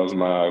Ely. I was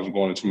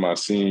going into my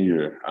senior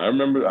year. I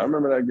remember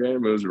that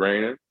game. It was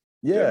raining.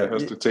 Yeah. It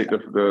has to take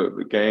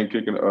the game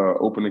kicking,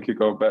 open the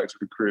kickoff back to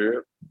the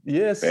crib.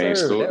 Yes, they ain't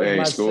sir. They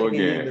ain't score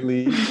again.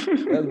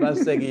 That was my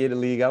second year in the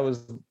league.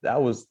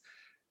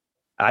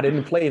 I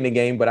didn't play in the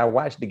game, but I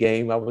watched the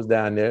game. I was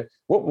down there.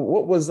 What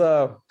was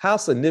how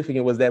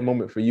significant was that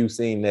moment for you,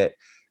 seeing that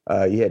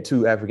you had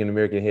 2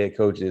 African-American head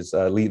coaches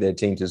lead their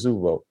team to Super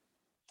Bowl?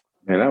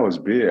 Man, that was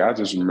big. I'll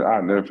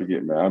never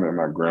forget, man. I mean,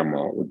 my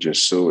grandma was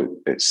just so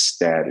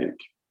ecstatic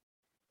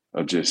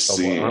of just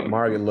seeing Aunt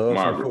Margaret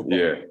loves football.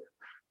 Yeah,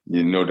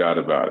 no doubt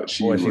about it.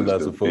 She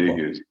loves the football.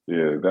 Biggest.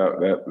 Yeah,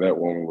 that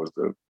woman was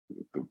the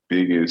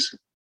biggest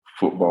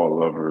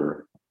football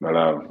lover that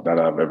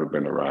I've ever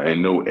been around,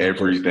 and know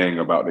everything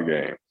about the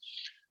game.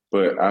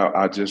 But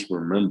I just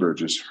remember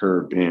just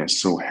her being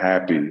so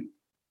happy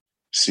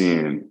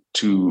seeing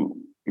 2,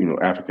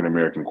 African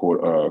American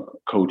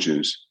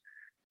coaches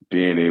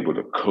being able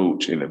to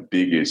coach in the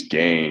biggest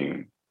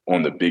game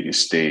on the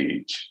biggest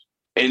stage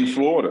in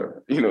Florida,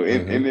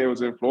 and it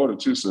was in Florida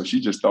too. So she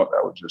just thought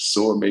that was just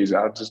so amazing.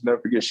 I'll just never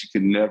forget. She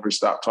could never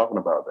stop talking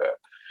about that.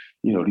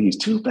 These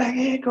 2 Black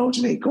head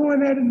coaches, they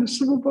going at it in the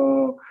Super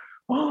Bowl.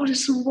 Oh,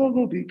 this Super Bowl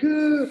gonna be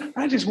good.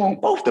 I just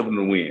want both of them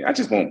to win. I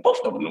just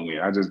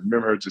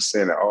remember her just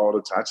saying that all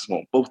the time. I just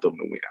want both of them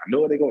to win. I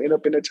know they're gonna end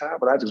up in the tie,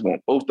 but I just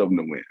want both of them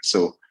to win.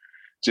 So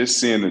just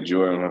seeing the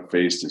joy on her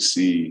face to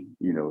see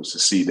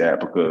that,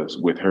 because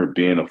with her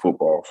being a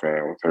football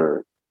fan, with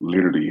her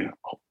literally,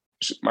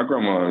 my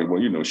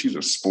grandma, she's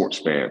a sports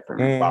fan from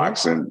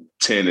boxing,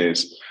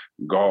 tennis,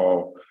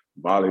 golf,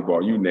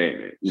 volleyball, you name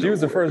it. She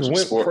was the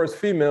first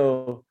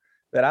female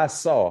that I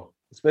saw,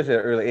 especially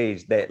at an early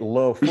age, that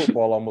loved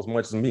football almost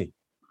much as me.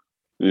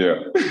 Yeah.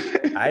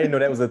 I didn't know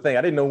that was a thing.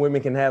 I didn't know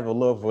women can have a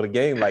love for the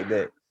game like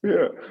that.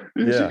 Yeah.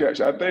 Yeah.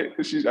 I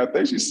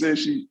think she said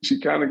she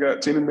kind of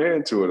got 10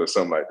 man to it or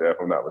something like that, if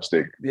I'm not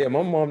mistaken. Yeah,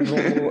 my mom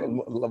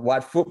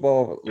watch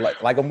football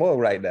like a mug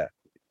right now.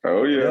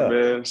 Oh yeah,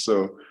 man.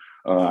 So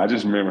I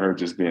just remember her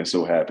just being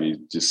so happy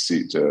to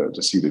see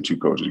the two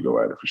coaches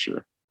go at it for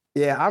sure.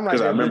 Yeah, I'm right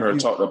because I there remember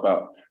with her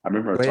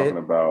you. talking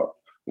about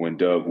when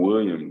Doug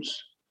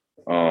Williams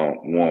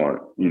won.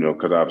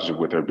 Because obviously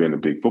with her being a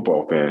big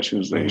football fan, she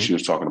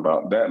was talking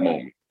about that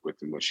moment with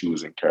him when she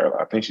was in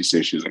Carolina. I think she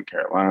said she was in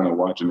Carolina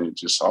watching it,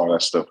 just all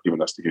that stuff, giving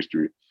us the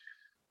history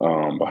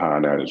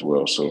behind that as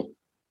well. So,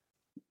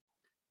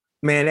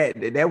 man,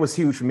 that was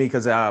huge for me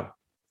because that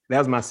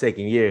was my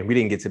second year. We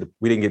didn't get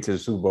to the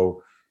Super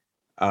Bowl,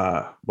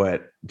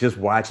 but just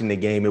watching the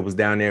game, it was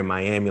down there in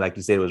Miami, like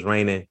you said, it was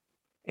raining,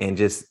 and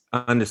just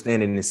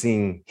understanding and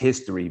seeing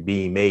history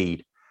being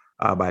made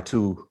by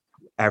two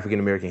African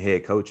American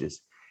head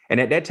coaches. And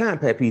at that time,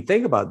 Pat P,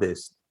 think about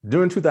this.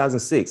 During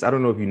 2006, I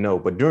don't know if you know,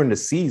 but during the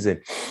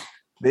season,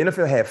 the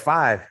NFL had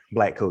 5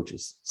 Black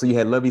coaches. So you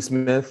had Lovie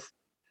Smith,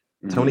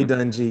 Tony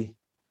Dungy,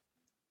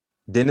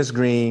 Dennis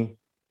Green,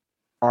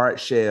 Art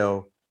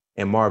Shell,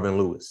 and Marvin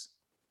Lewis,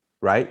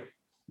 right?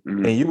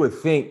 Mm-hmm. And you would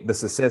think the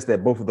success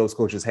that both of those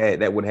coaches had,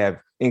 that would have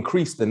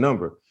increased the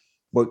number.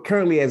 But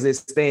currently, as it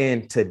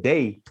stands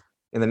today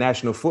in the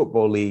National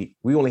Football League,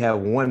 we only have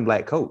 1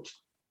 Black coach.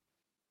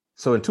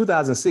 So in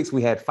 2006,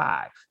 we had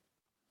 5.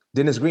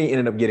 Dennis Green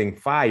ended up getting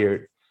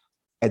fired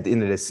at the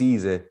end of the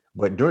season,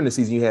 but during the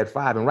season, you had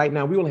 5. And right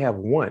now, we only have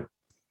 1.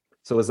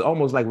 So it's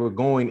almost like we're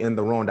going in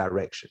the wrong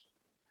direction.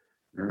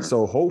 Mm-hmm.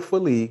 So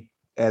hopefully,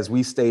 as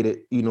we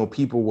stated,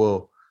 people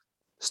will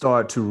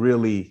start to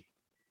really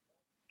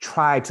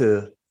try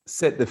to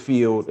set the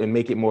field and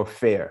make it more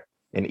fair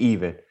and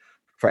even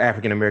for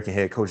African-American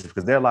head coaches,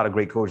 because there are a lot of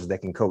great coaches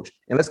that can coach.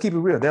 And let's keep it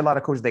real. There are a lot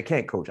of coaches that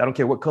can't coach. I don't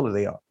care what color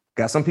they are.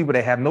 Got some people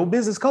that have no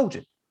business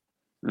coaching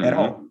at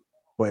all.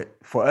 But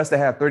for us to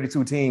have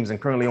 32 teams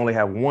and currently only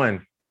have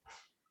 1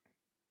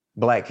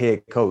 Black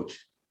head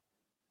coach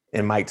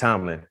and Mike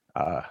Tomlin,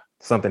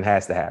 something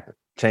has to happen.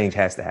 Change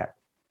has to happen.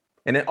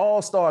 And it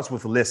all starts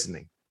with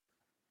listening.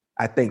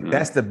 I think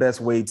that's the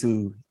best way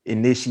to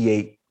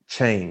initiate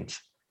change.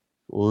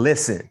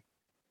 Listen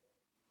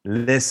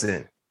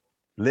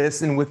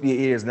with your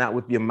ears, not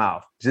with your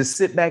mouth. Just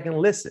sit back and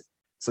listen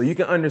so you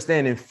can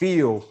understand and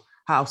feel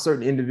how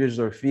certain individuals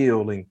are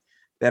feeling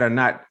that are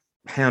not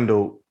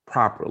handled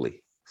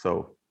properly.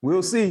 So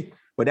we'll see.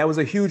 But that was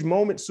a huge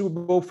moment. Super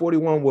Bowl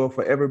 41 will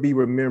forever be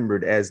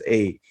remembered as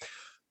a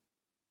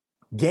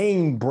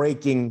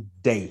game-breaking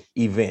day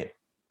event.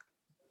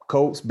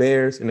 Colts,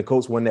 Bears, and the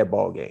Colts won that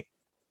ball game.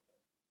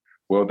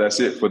 Well, that's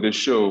it for this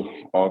show.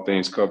 All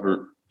things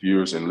covered,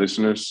 viewers and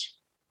listeners.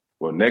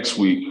 Well, next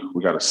week,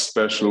 we got a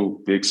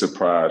special big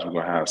surprise. We're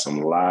going to have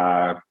some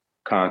live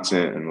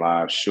content and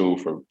live show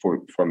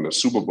from the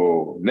Super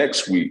Bowl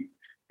next week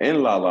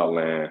in La La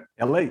Land,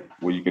 LA,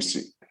 where you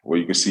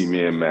can see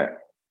me and Matt.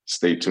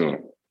 Stay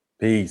tuned.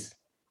 Peace.